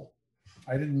horrible.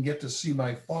 I didn't get to see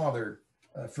my father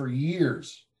for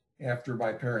years after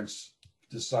my parents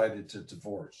decided to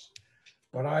divorce.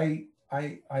 But I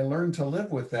learned to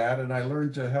live with that, and I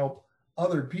learned to help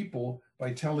other people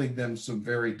by telling them some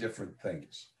very different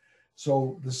things.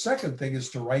 So the second thing is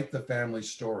to write the family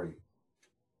story.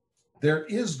 There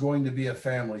is going to be a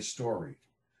family story.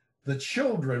 The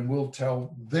children will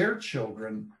tell their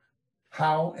children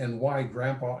how and why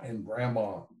grandpa and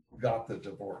grandma got the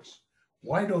divorce.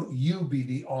 Why don't you be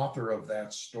the author of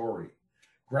that story?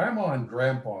 Grandma and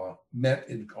grandpa met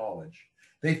in college.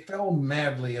 They fell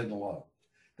madly in love.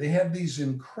 They had these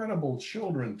incredible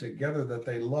children together that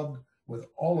they loved with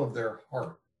all of their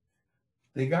heart.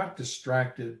 They got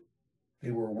distracted.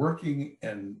 They were working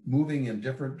and moving in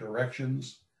different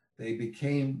directions. They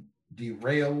became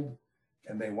derailed,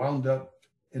 and they wound up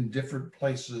in different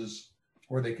places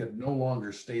where they could no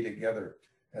longer stay together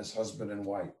as husband and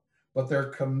wife. But their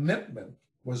commitment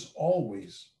was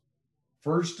always,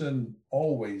 first and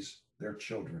always, their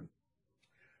children.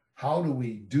 How do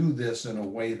we do this in a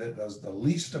way that does the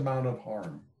least amount of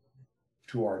harm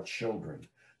to our children?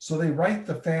 So they write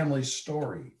the family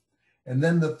story. And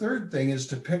then the third thing is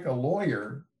to pick a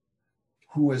lawyer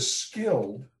who is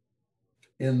skilled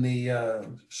in the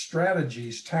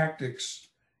strategies, tactics,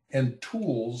 and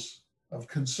tools of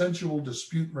consensual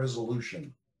dispute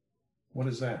resolution. What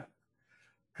is that?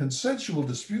 Consensual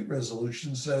dispute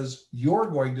resolution says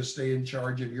you're going to stay in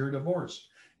charge of your divorce.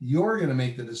 You're going to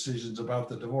make the decisions about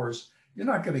the divorce. You're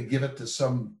not going to give it to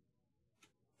some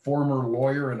former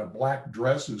lawyer in a black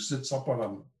dress who sits up on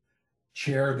a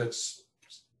chair that's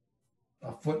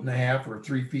 1.5 or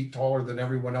 3 feet taller than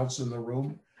everyone else in the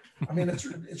room. I mean,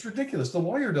 it's ridiculous. The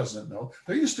lawyer doesn't know.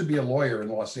 There used to be a lawyer in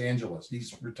Los Angeles.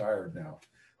 He's retired now.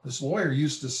 This lawyer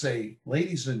used to say,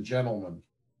 ladies and gentlemen,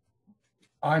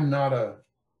 I'm not a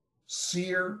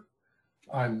seer.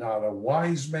 I'm not a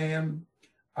wise man.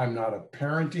 I'm not a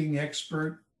parenting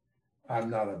expert. I'm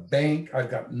not a bank. I've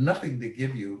got nothing to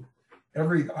give you.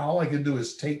 All I can do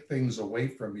is take things away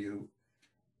from you.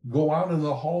 Go out in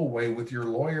the hallway with your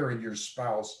lawyer and your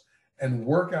spouse and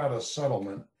work out a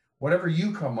settlement. Whatever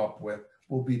you come up with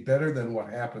will be better than what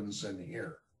happens in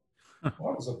here. Well,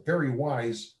 I was a very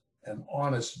wise and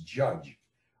honest judge.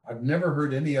 I've never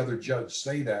heard any other judge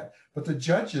say that, but the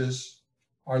judges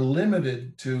are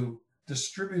limited to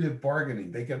distributive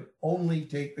bargaining. They can only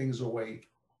take things away.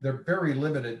 They're very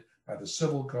limited by the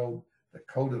civil code, the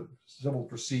code of civil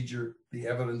procedure, the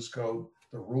evidence code,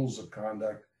 the rules of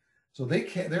conduct. So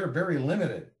they're very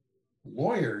limited.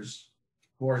 Lawyers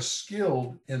who are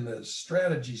skilled in the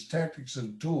strategies, tactics,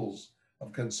 and tools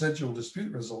of consensual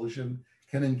dispute resolution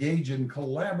can engage in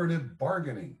collaborative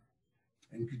bargaining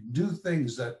and can do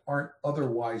things that aren't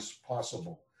otherwise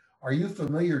possible. Are you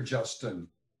familiar, Justin,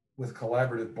 with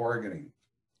collaborative bargaining?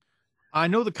 I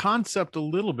know the concept a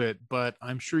little bit, but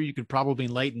I'm sure you could probably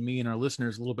enlighten me and our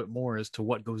listeners a little bit more as to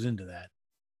what goes into that.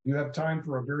 You have time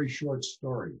for a very short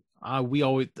story.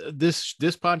 This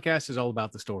podcast is all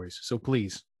about the stories, so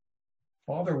please.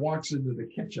 Father walks into the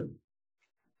kitchen.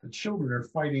 The children are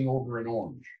fighting over an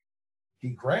orange. He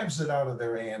grabs it out of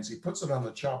their hands. He puts it on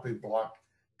the chopping block,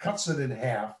 cuts it in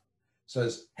half,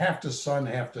 says, half to son,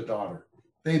 half to daughter.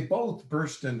 They both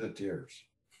burst into tears.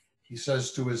 He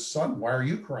says to his son, why are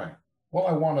you crying? Well,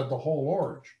 I wanted the whole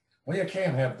orange. Well, you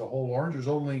can't have the whole orange. There's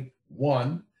only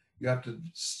one. You have to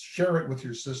share it with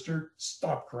your sister.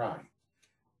 Stop crying.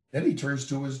 Then he turns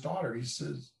to his daughter. He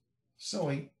says,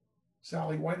 Sally,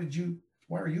 why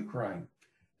are you crying?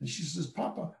 And she says,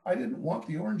 Papa, I didn't want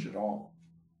the orange at all.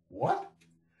 What?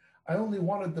 I only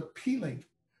wanted the peeling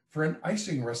for an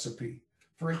icing recipe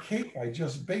for a cake I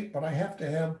just baked, but I have to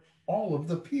have all of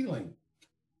the peeling.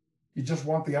 You just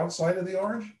want the outside of the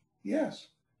orange? Yes.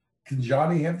 Can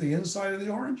Johnny have the inside of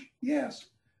the orange? Yes.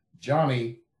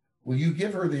 Johnny, will you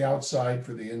give her the outside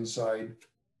for the inside?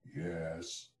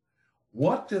 Yes.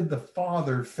 What did the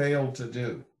father fail to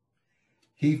do?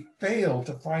 He failed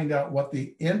to find out what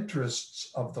the interests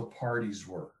of the parties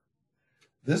were.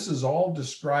 This is all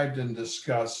described and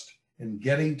discussed in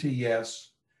Getting to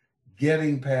Yes,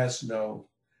 Getting Past No,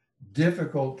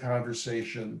 Difficult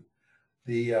Conversation,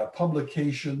 the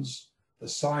publications, the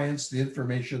science, the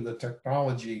information, the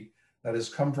technology that has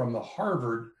come from the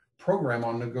Harvard program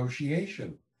on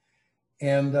negotiation.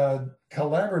 And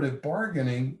collaborative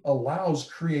bargaining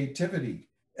allows creativity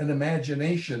and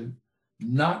imagination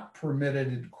not permitted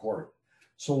in court.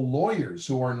 So lawyers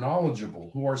who are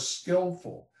knowledgeable, who are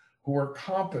skillful, who are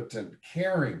competent,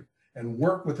 caring, and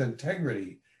work with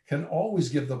integrity can always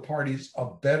give the parties a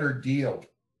better deal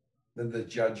than the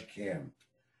judge can.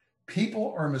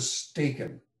 People are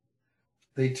mistaken.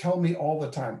 They tell me all the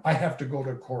time, I have to go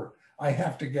to court. I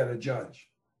have to get a judge.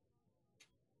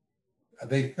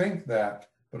 They think that,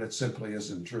 but it simply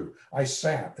isn't true. I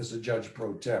sat as a Judge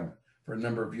Pro Tem for a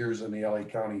number of years in the LA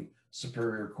County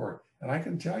Superior Court. And I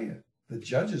can tell you, the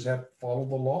judges have to follow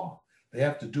the law. They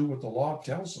have to do what the law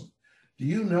tells them. Do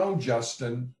you know,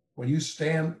 Justin, when you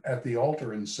stand at the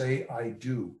altar and say, I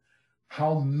do,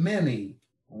 how many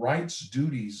rights,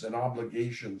 duties, and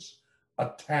obligations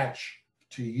attach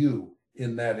to you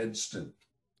in that instant?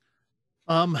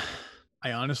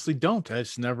 I honestly don't.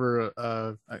 It's never,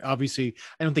 obviously,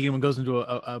 I don't think anyone goes into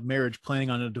a marriage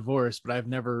planning on a divorce, but I've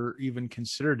never even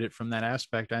considered it from that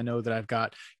aspect. I know that I've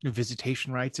got,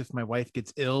 visitation rights if my wife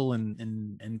gets ill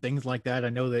and things like that. I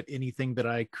know that anything that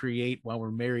I create while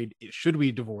we're married, should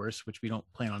we divorce, which we don't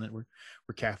plan on it. We're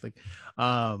Catholic.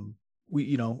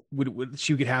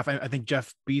 She could have, I think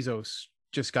Jeff Bezos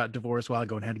just got divorced a while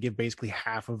ago and had to give basically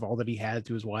half of all that he had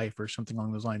to his wife or something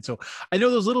along those lines. So I know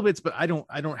those little bits, but I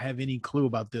don't have any clue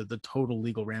about the total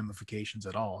legal ramifications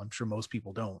at all. I'm sure most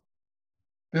people don't.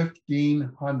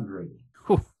 1,500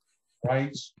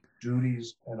 rights,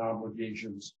 duties, and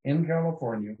obligations in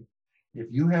California. If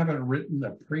you haven't written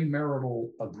a premarital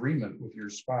agreement with your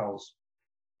spouse,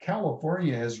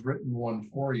 California has written one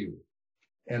for you,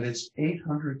 and it's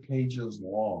 800 pages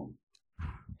long.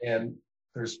 And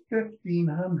there's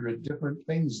 1,500 different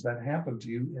things that happen to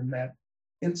you in that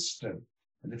instant.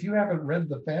 And if you haven't read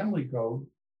the family code,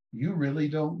 you really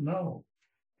don't know.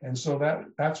 And so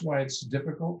that's why it's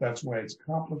difficult. That's why it's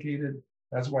complicated.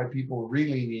 That's why people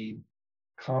really need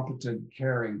competent,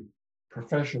 caring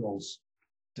professionals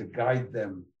to guide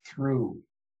them through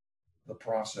the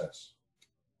process.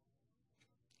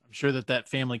 I'm sure that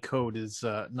family code is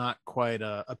not quite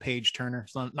a page turner.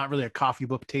 It's not really a coffee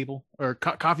book table or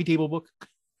coffee table book.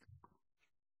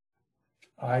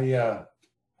 I'm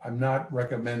not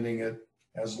recommending it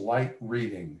as light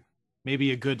reading.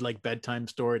 Maybe a good bedtime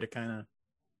story to kind of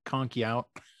conk you out.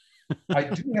 I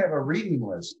do have a reading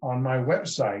list on my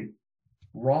website,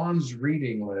 Ron's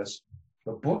reading list,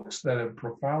 the books that have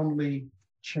profoundly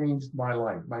changed my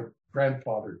life. My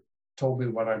grandfather told me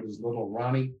when I was little,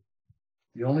 Ronnie,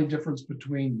 the only difference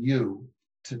between you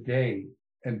today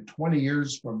and 20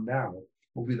 years from now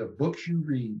will be the books you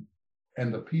read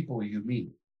and the people you meet.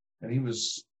 And he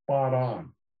was spot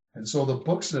on. And so the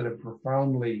books that have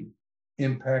profoundly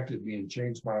impacted me and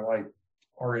changed my life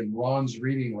are in Ron's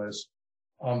reading list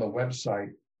on the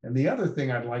website. And the other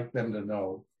thing I'd like them to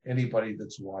know, anybody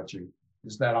that's watching,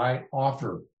 is that I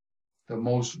offer the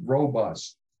most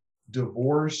robust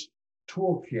divorce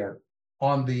toolkit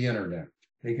on the internet.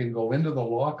 They can go into the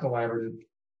Law Collaborative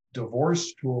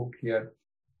Divorce Toolkit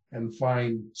and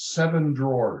find 7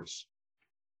 drawers.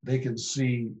 They can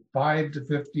see 5 to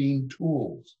 15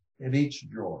 tools in each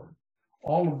drawer.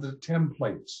 All of the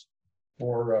templates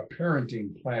for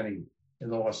parenting planning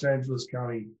in the Los Angeles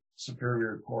County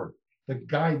Superior Court, the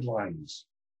guidelines,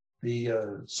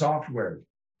 the software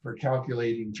for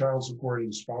calculating child support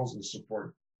and spousal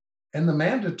support, and the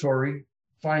mandatory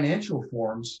financial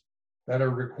forms that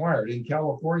are required. In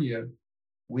California,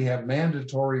 we have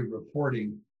mandatory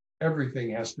reporting. Everything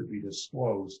has to be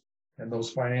disclosed, and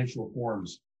those financial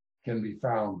forms can be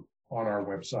found on our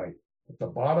website. At the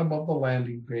bottom of the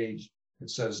landing page, it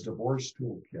says Divorce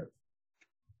Toolkit.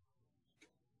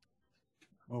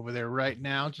 Over there right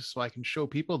now, just so I can show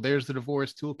people, there's the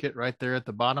divorce toolkit right there at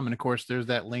the bottom. And of course, there's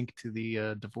that link to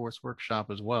the divorce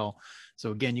workshop as well.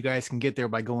 So again, you guys can get there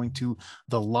by going to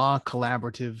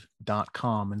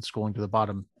thelawcollaborative.com and scrolling to the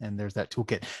bottom. And there's that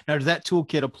toolkit. Now, does that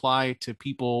toolkit apply to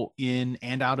people in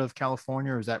and out of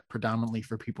California, or is that predominantly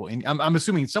for people in? I'm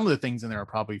assuming some of the things in there are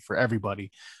probably for everybody.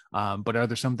 But are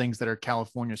there some things that are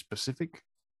California specific?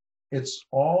 It's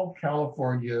all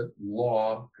California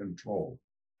law controlled.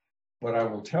 But I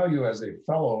will tell you, as a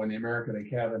fellow in the American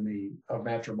Academy of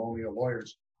Matrimonial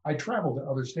Lawyers, I travel to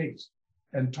other states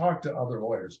and talk to other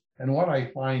lawyers. And what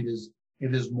I find is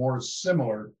it is more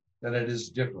similar than it is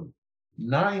different.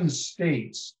 9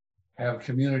 states have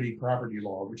community property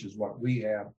law, which is what we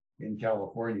have in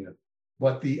California.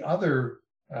 But the other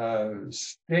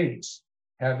states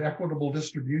have equitable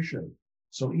distribution.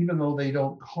 So even though they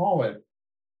don't call it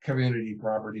community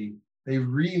property, they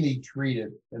really treat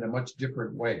it in a much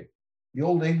different way. The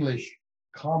Old English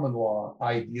common law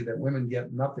idea that women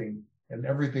get nothing and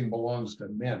everything belongs to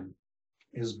men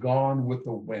is gone with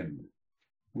the wind.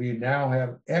 We now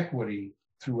have equity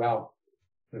throughout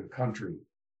the country.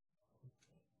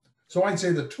 So I'd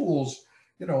say the tools,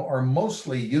 are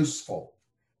mostly useful.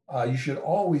 You should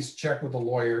always check with a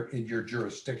lawyer in your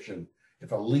jurisdiction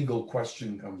if a legal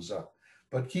question comes up.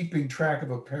 But keeping track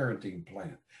of a parenting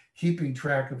plan, keeping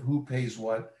track of who pays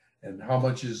what and how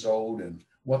much is owed and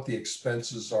what the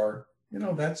expenses are,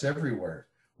 that's everywhere.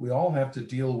 We all have to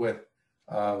deal with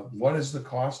what is the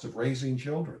cost of raising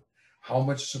children? How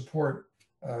much support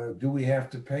do we have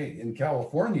to pay? In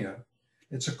California,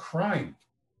 it's a crime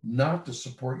not to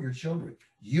support your children.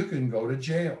 You can go to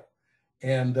jail,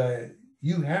 and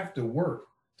you have to work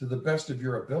to the best of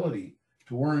your ability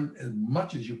to earn as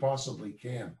much as you possibly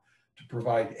can to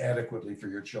provide adequately for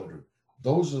your children.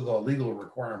 Those are the legal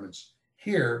requirements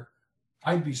here.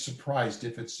 I'd be surprised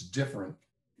if it's different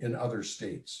in other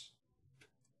states.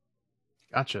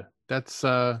 Gotcha. That's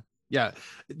yeah,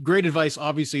 great advice.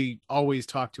 Obviously, always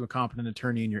talk to a competent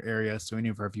attorney in your area. So any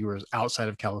of our viewers outside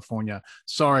of California,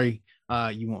 sorry,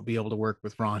 you won't be able to work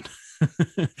with Ron.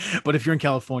 But if you're in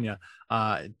California,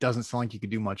 it doesn't sound like you could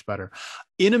do much better.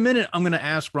 In a minute, I'm going to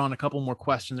ask Ron a couple more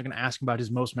questions. I'm going to ask him about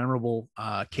his most memorable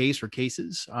case or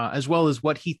cases, as well as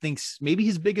what he thinks maybe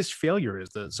his biggest failure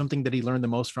is, something that he learned the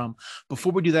most from.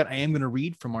 Before we do that, I am going to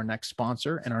read from our next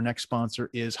sponsor, and our next sponsor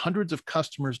is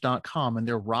hundredsofcustomers.com and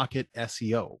their Rocket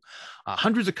SEO.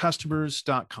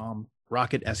 Hundredsofcustomers.com.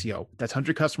 Rocket SEO. That's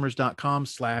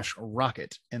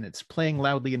 100customers.com/rocket. And it's playing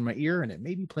loudly in my ear, and it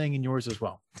may be playing in yours as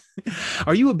well.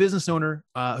 Are you a business owner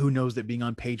who knows that being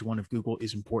on page one of Google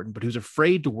is important, but who's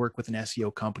afraid to work with an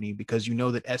SEO company because you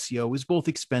know that SEO is both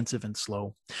expensive and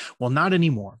slow? Well, not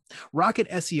anymore. Rocket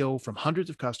SEO from Hundreds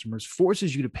of Customers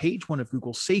forces you to page one of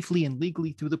Google safely and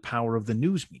legally through the power of the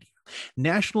news media.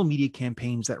 National media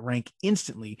campaigns that rank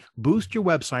instantly boost your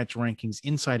website's rankings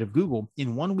inside of Google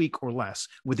in 1 week or less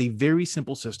with a very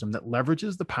simple system that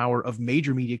leverages the power of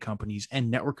major media companies and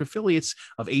network affiliates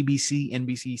of ABC,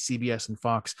 NBC, CBS, and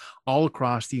Fox all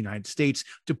across the United States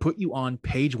to put you on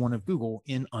page one of Google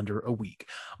in under a week,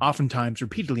 oftentimes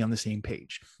repeatedly on the same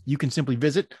page. You can simply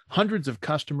visit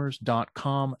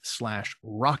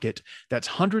hundredsofcustomers.com/rocket. That's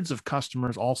hundreds of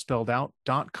customers all spelled out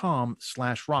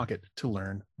 .com/rocket to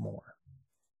learn more.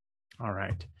 All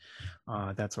right.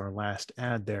 That's our last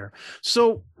ad there.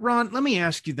 So Ron, let me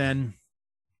ask you then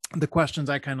the questions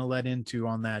I kind of led into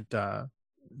on that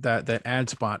ad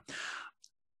spot.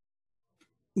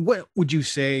 What would you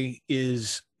say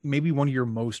is maybe one of your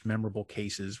most memorable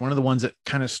cases, one of the ones that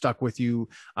kind of stuck with you?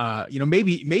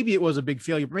 Maybe it was a big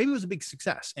failure, but maybe it was a big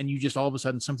success, and you just all of a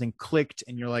sudden something clicked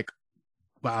and you're like,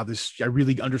 wow, I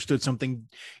really understood something.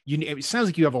 It sounds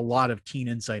like you have a lot of keen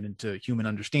insight into human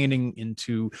understanding,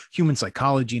 into human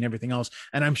psychology and everything else.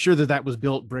 And I'm sure that was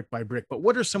built brick by brick, but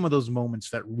what are some of those moments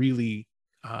that really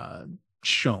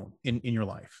shone in your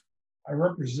life? I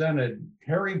represented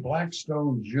Harry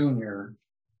Blackstone Jr.,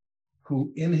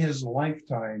 who in his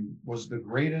lifetime was the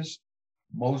greatest,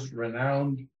 most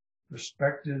renowned,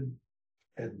 respected,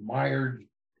 admired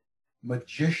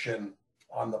magician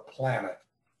on the planet.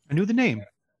 I knew the name.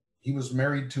 He was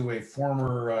married to a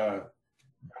former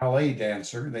ballet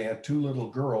dancer. They had 2 little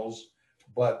girls,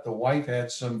 but the wife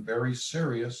had some very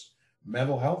serious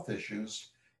mental health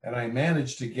issues. And I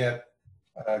managed to get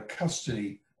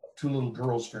custody of 2 little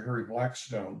girls for Harry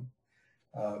Blackstone.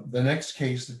 The next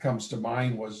case that comes to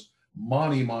mind was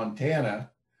Monty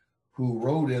Montana, who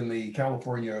rode in the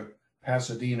California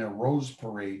Pasadena Rose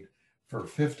Parade for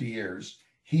 50 years.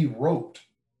 He wrote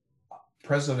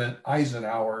President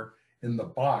Eisenhower in the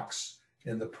box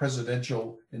in the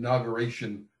presidential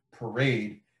inauguration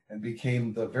parade and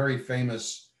became the very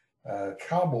famous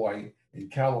cowboy in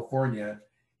California.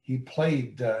 He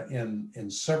played in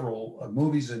several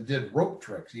movies and did rope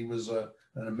tricks. He was an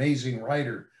amazing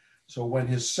writer. So when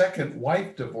his second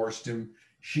wife divorced him,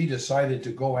 she decided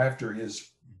to go after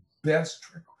his best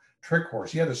trick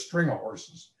horse. He had a string of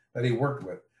horses that he worked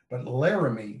with, but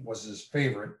Laramie was his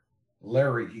favorite.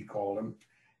 Larry, he called him.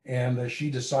 And she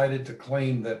decided to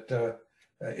claim that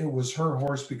it was her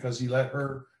horse because he let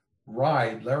her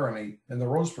ride Laramie in the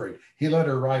Rose Parade. He let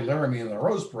her ride Laramie in the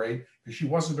Rose Parade because she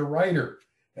wasn't a rider.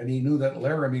 And he knew that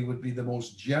Laramie would be the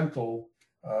most gentle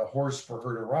horse for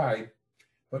her to ride.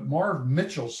 But Marv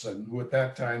Mitchelson, who at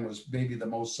that time was maybe the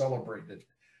most celebrated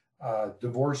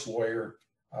divorce lawyer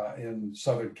in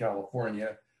Southern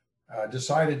California,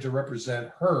 decided to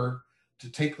represent her to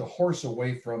take the horse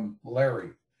away from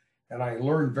Larry. And I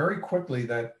learned very quickly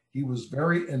that he was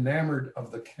very enamored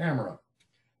of the camera.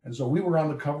 And so we were on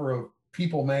the cover of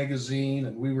People magazine,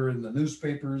 and we were in the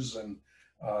newspapers and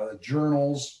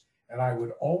journals. And I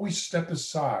would always step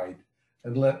aside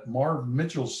and let Marv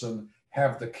Mitchelson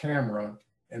have the camera,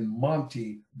 and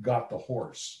Monty got the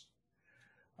horse.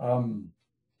 Do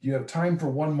you have time for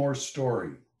one more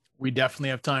story? We definitely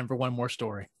have time for one more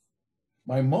story.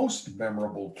 My most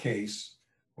memorable case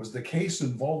was the case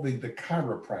involving the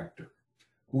chiropractor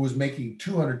who was making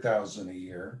 $200,000 a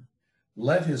year,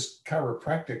 let his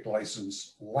chiropractic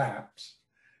license lapse.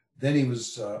 Then he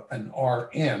was an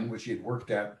RN, which he had worked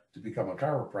at to become a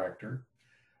chiropractor.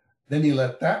 Then he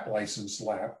let that license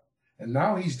lapse. And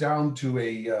now he's down to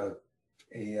a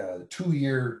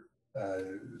 2-year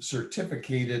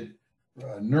certificated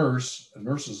nurse, a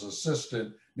nurse's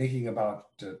assistant, making about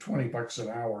 $20 an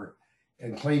hour,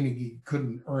 and claiming he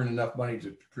couldn't earn enough money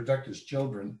to protect his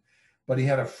children. But he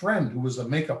had a friend who was a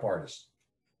makeup artist.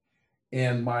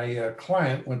 And my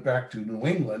client went back to New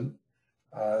England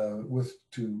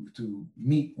to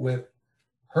meet with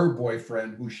her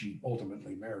boyfriend, who she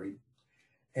ultimately married.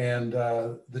 And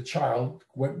the child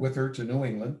went with her to New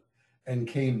England and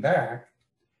came back.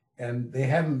 And they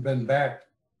hadn't been back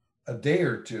a day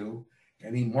or two.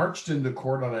 And he marched into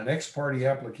court on an ex parte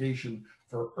application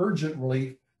for urgent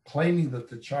relief, claiming that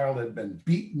the child had been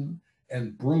beaten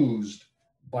and bruised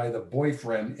by the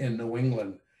boyfriend in New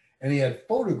England. And he had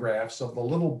photographs of the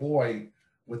little boy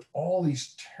with all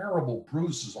these terrible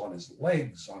bruises on his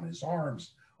legs, on his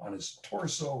arms, on his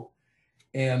torso.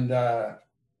 And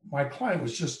my client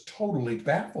was just totally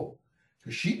baffled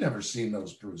because she'd never seen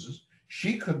those bruises.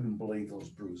 She couldn't believe those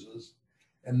bruises.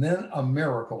 And then a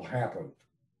miracle happened.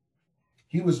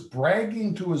 He was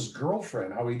bragging to his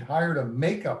girlfriend how he'd hired a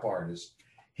makeup artist.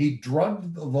 He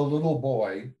drugged the little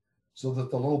boy so that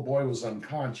the little boy was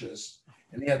unconscious.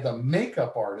 And he had the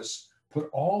makeup artist put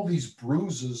all these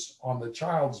bruises on the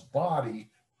child's body,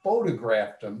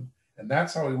 photographed him, and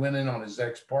that's how he went in on his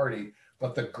ex-party.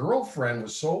 But the girlfriend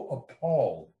was so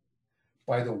appalled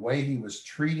by the way he was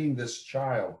treating this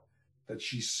child that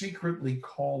she secretly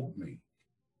called me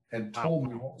and told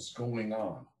me what was going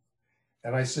on.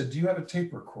 And I said, "Do you have a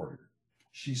tape recorder?"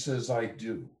 She says, "I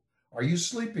do." "Are you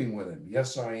sleeping with him?"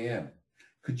 "Yes, I am."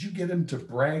 "Could you get him to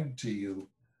brag to you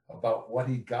about what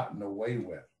he'd gotten away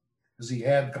with?" Because he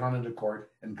had gone into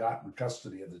court and gotten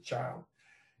custody of the child.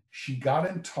 She got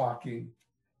him talking.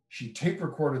 She tape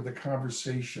recorded the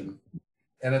conversation.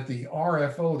 And at the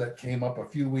RFO that came up a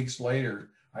few weeks later,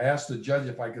 I asked the judge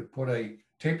if I could put a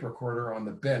tape recorder on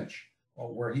the bench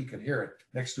where he could hear it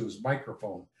next to his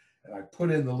microphone. And I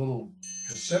put in the little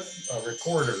cassette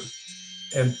recorder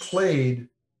and played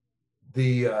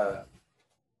the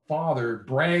father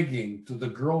bragging to the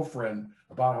girlfriend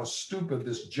about how stupid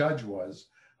this judge was,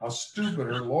 how stupid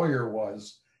her lawyer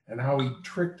was, and how he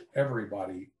tricked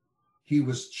everybody. He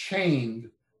was chained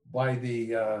by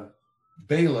the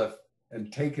bailiff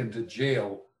and taken to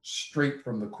jail straight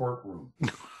from the courtroom.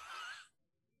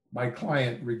 My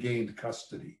client regained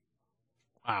custody.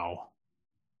 Wow.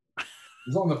 It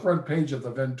was on the front page of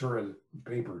the Ventura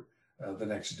paper the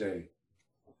next day.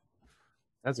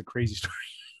 That's a crazy story.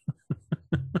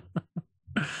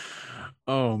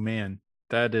 Oh man,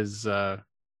 that is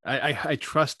I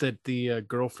trust that the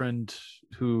girlfriend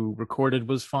who recorded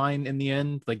was fine in the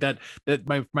end. Like that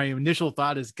my initial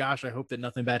thought is, gosh, I hope that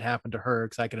nothing bad happened to her,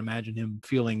 because I can imagine him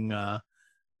feeling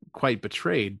quite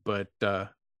betrayed. But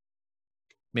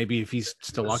maybe if he's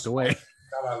still locked away.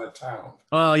 Got out of town.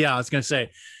 Oh yeah, I was gonna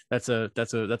say that's a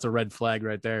red flag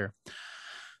right there.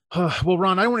 Well,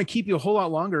 Ron, I don't want to keep you a whole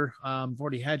lot longer. I've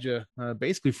already had you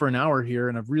basically for an hour here,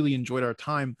 and I've really enjoyed our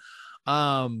time.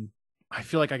 I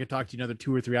feel like I could talk to you another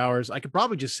 2 or 3 hours. I could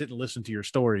probably just sit and listen to your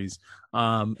stories.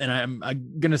 And I'm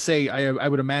going to say, I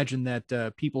would imagine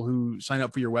that people who sign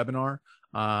up for your webinar,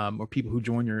 or people who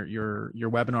join your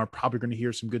webinar are probably going to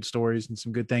hear some good stories and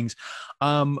some good things.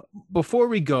 Before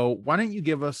we go, why don't you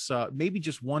give us maybe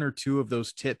just 1 or 2 of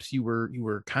those tips you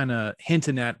were kind of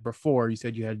hinting at before? You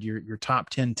said you had your top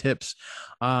 10 tips,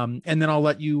 and then I'll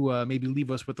let you maybe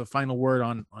leave us with a final word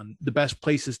on the best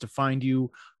places to find you,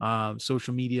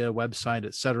 social media, website,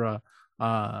 etc.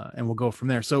 And we'll go from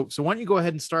there. So why don't you go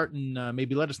ahead and start, and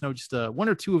maybe let us know just 1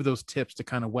 or 2 of those tips to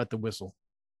kind of wet the whistle.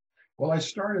 Well, I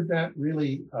started that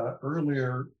really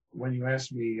earlier when you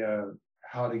asked me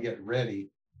how to get ready.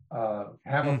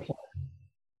 Have a plan,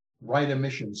 write a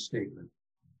mission statement,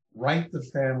 write the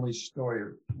family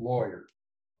lawyer,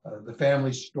 the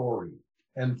family story,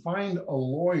 and find a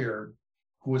lawyer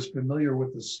who is familiar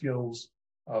with the skills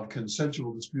of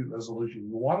consensual dispute resolution.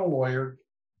 You want a lawyer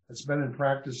that's been in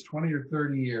practice 20 or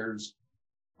 30 years,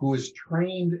 who is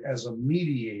trained as a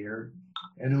mediator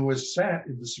and who has sat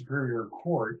in the Superior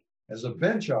Court as a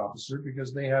bench officer,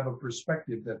 because they have a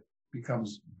perspective that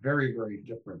becomes very, very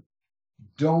different.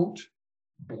 Don't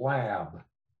blab.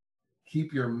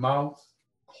 Keep your mouth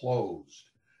closed.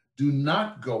 Do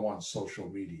not go on social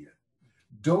media.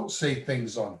 Don't say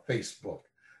things on Facebook.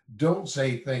 Don't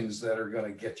say things that are going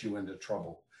to get you into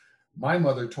trouble. My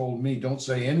mother told me, don't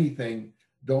say anything,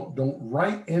 don't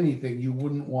write anything you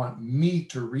wouldn't want me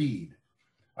to read.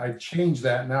 I've changed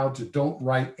that now to don't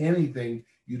write anything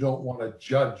you don't want a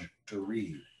judge to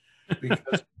read.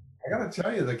 Because I got to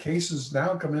tell you, the cases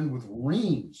now come in with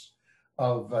reams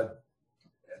of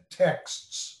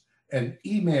texts and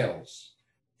emails.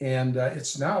 And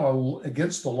it's now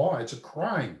against the law. It's a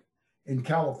crime in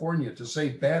California to say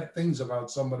bad things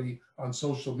about somebody on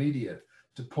social media,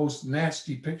 to post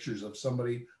nasty pictures of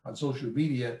somebody on social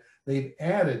media. They've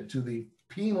added to the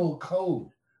penal code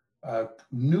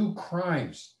new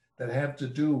crimes that have to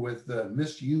do with the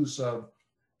misuse of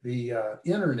the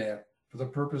internet for the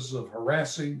purpose of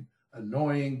harassing,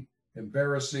 annoying,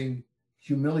 embarrassing,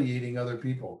 humiliating other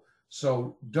people.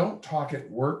 So don't talk at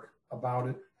work about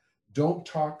it. Don't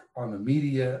talk on the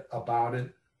media about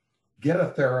it. Get a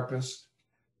therapist,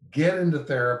 get into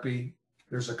therapy.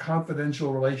 There's a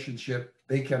confidential relationship.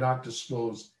 They cannot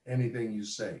disclose anything you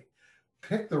say.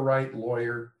 Pick the right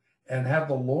lawyer and have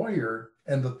the lawyer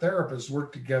and the therapist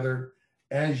work together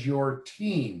as your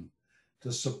team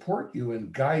to support you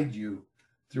and guide you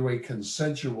through a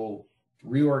consensual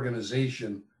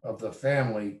reorganization of the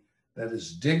family that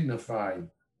is dignified,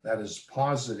 that is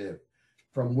positive.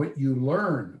 From what you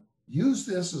learn, use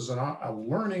this as a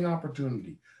learning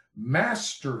opportunity.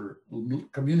 Master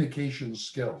communication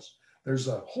skills. There's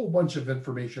a whole bunch of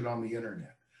information on the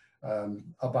internet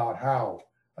about how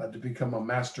to become a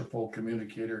masterful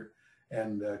communicator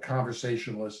and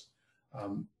conversationalist,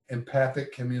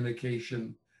 empathic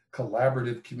communication,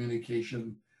 collaborative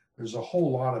communication. There's a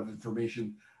whole lot of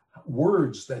information.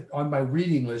 Words that on my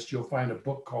reading list, you'll find a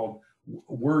book called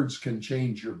Words Can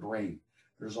Change Your Brain.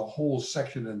 There's a whole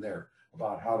section in there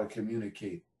about how to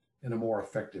communicate in a more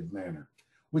effective manner,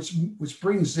 which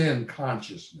brings in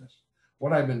consciousness.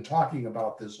 What I've been talking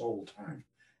about this whole time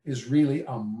is really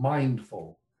a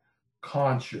mindful,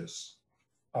 conscious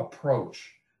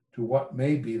approach to what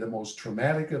may be the most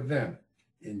traumatic event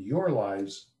in your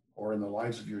lives or in the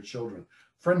lives of your children.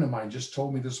 A friend of mine just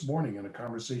told me this morning in a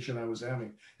conversation I was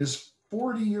having, his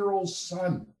 40-year-old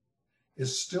son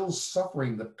is still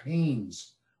suffering the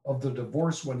pains of the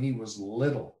divorce when he was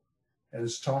little and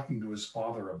is talking to his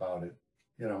father about it,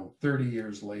 30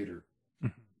 years later.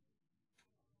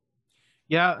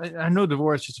 Yeah, I know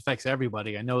divorce just affects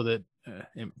everybody. I know that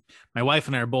my wife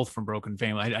and I are both from broken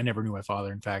family. I never knew my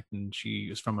father, in fact, and she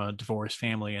was from a divorced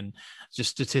family. And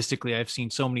just statistically, I've seen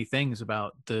so many things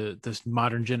about this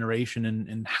modern generation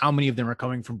and how many of them are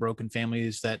coming from broken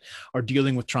families that are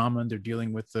dealing with trauma and they're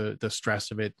dealing with the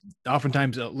stress of it.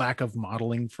 Oftentimes, a lack of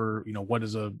modeling for what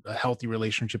does a healthy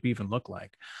relationship even look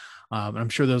like. And I'm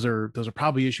sure those are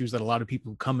probably issues that a lot of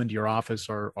people who come into your office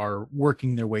are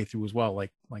working their way through as well,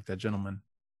 like that gentleman.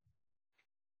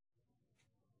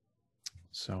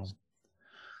 So,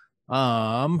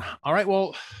 all right.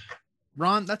 Well,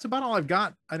 Ron, that's about all I've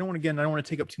got. I don't want to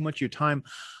take up too much of your time.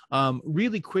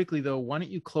 Really quickly though, why don't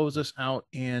you close us out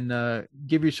and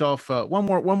give yourself one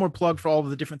more plug for all of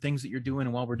the different things that you're doing.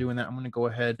 And while we're doing that, I'm going to go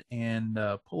ahead and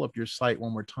pull up your site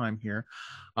one more time here.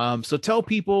 So tell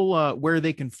people where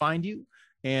they can find you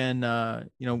and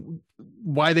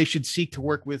why they should seek to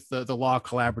work with the Law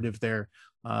Collaborative there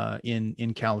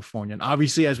in California, and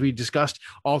obviously, as we discussed,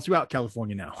 all throughout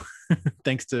California now,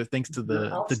 thanks to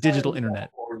the digital internet.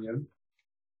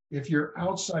 If you're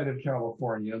outside of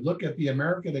California, look at the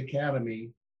American Academy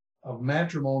of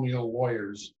Matrimonial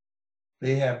Lawyers.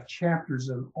 They have chapters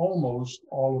in almost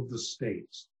all of the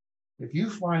states. If you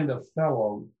find a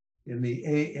fellow in the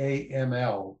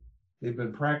AAML, they've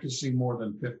been practicing more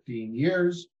than 15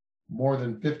 years, more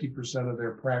than 50% of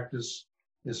their practice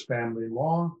is family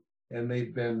law, and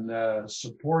they've been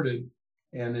supported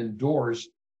and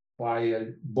endorsed by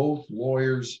both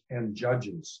lawyers and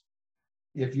judges.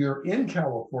 If you're in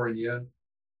California,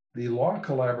 the Law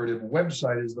Collaborative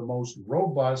website is the most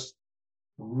robust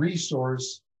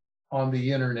resource on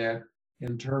the internet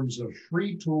in terms of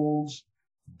free tools,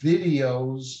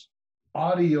 videos,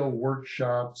 audio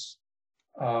workshops,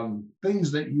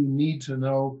 things that you need to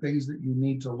know, things that you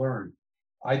need to learn.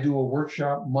 I do a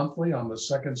workshop monthly on the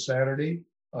second Saturday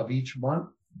of each month.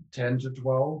 10 to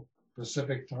 12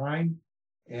 Pacific time.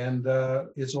 And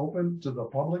it's open to the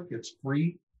public. It's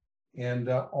free. And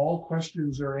all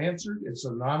questions are answered. It's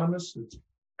anonymous. It's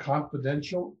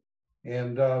confidential.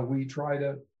 And we try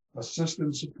to assist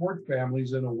and support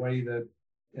families in a way that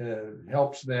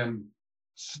helps them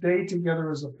stay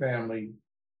together as a family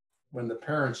when the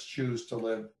parents choose to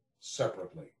live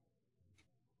separately.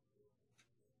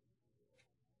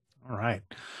 All right.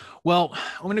 Well,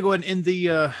 I'm going to go ahead and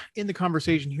end the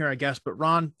conversation here, I guess. But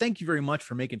Ron, thank you very much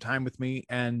for making time with me.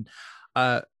 And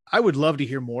I would love to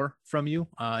hear more from you.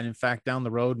 And in fact, down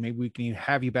the road, maybe we can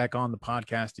have you back on the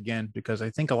podcast again, because I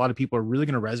think a lot of people are really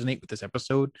going to resonate with this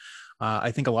episode.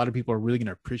 I think a lot of people are really going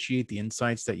to appreciate the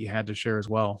insights that you had to share as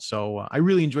well. So I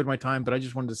really enjoyed my time, but I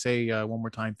just wanted to say one more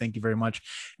time, thank you very much.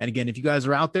 And again, if you guys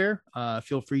are out there,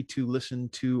 feel free to listen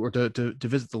to or to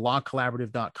visit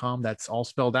thelawcollaborative.com. That's all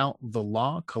spelled out,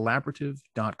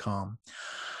 thelawcollaborative.com.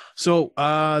 So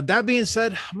that being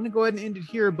said, I'm going to go ahead and end it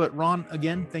here. But Ron,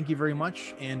 again, thank you very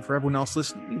much. And for everyone else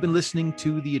listening, you've been listening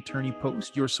to The Attorney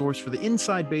Post, your source for the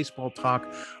inside baseball talk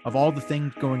of all the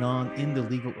things going on in the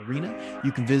legal arena.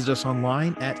 You can visit us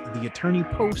online at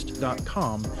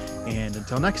theattorneypost.com. And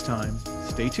until next time,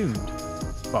 stay tuned.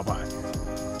 Bye-bye.